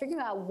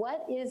figuring out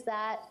what is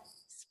that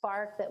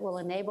spark that will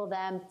enable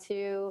them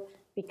to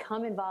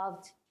become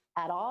involved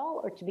at all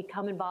or to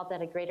become involved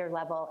at a greater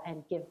level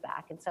and give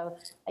back. And so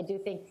I do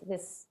think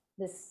this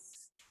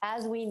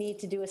as we need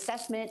to do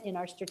assessment in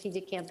our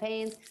strategic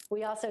campaigns,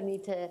 we also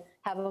need to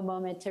have a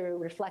moment to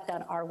reflect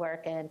on our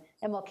work, and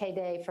MLK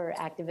Day for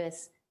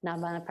activists,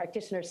 nonviolent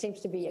practitioners seems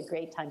to be a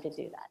great time to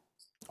do that.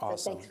 Awesome.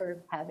 So thanks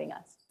for having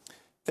us.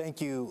 Thank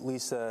you,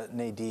 Lisa,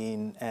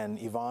 Nadine,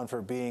 and Yvonne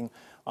for being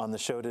on the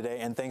show today.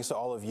 And thanks to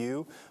all of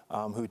you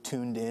who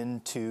tuned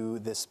in to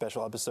this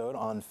special episode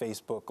on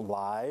Facebook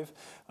Live.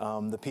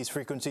 The Peace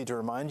Frequency, to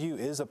remind you,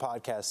 is a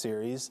podcast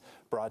series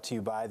brought to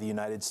you by the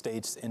United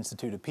States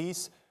Institute of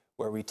Peace,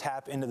 where we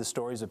tap into the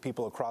stories of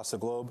people across the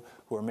globe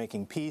who are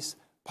making peace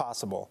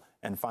possible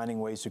and finding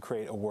ways to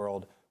create a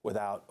world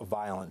without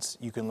violence.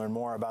 You can learn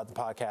more about the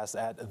podcast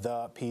at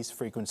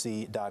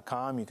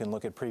thepeacefrequency.com. You can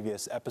look at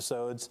previous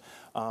episodes.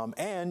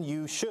 And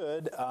you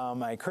should,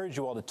 I encourage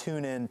you all to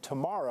tune in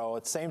tomorrow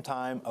at the same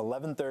time,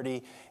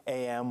 11:30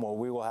 a.m., where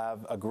we will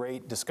have a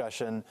great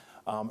discussion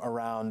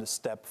around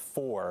step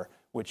 4,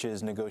 which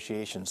is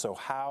negotiation. So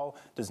how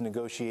does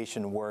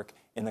negotiation work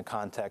in the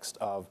context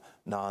of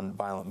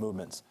nonviolent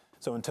movements?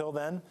 So until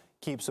then,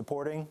 keep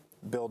supporting,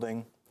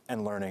 building,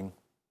 and learning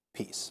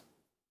peace.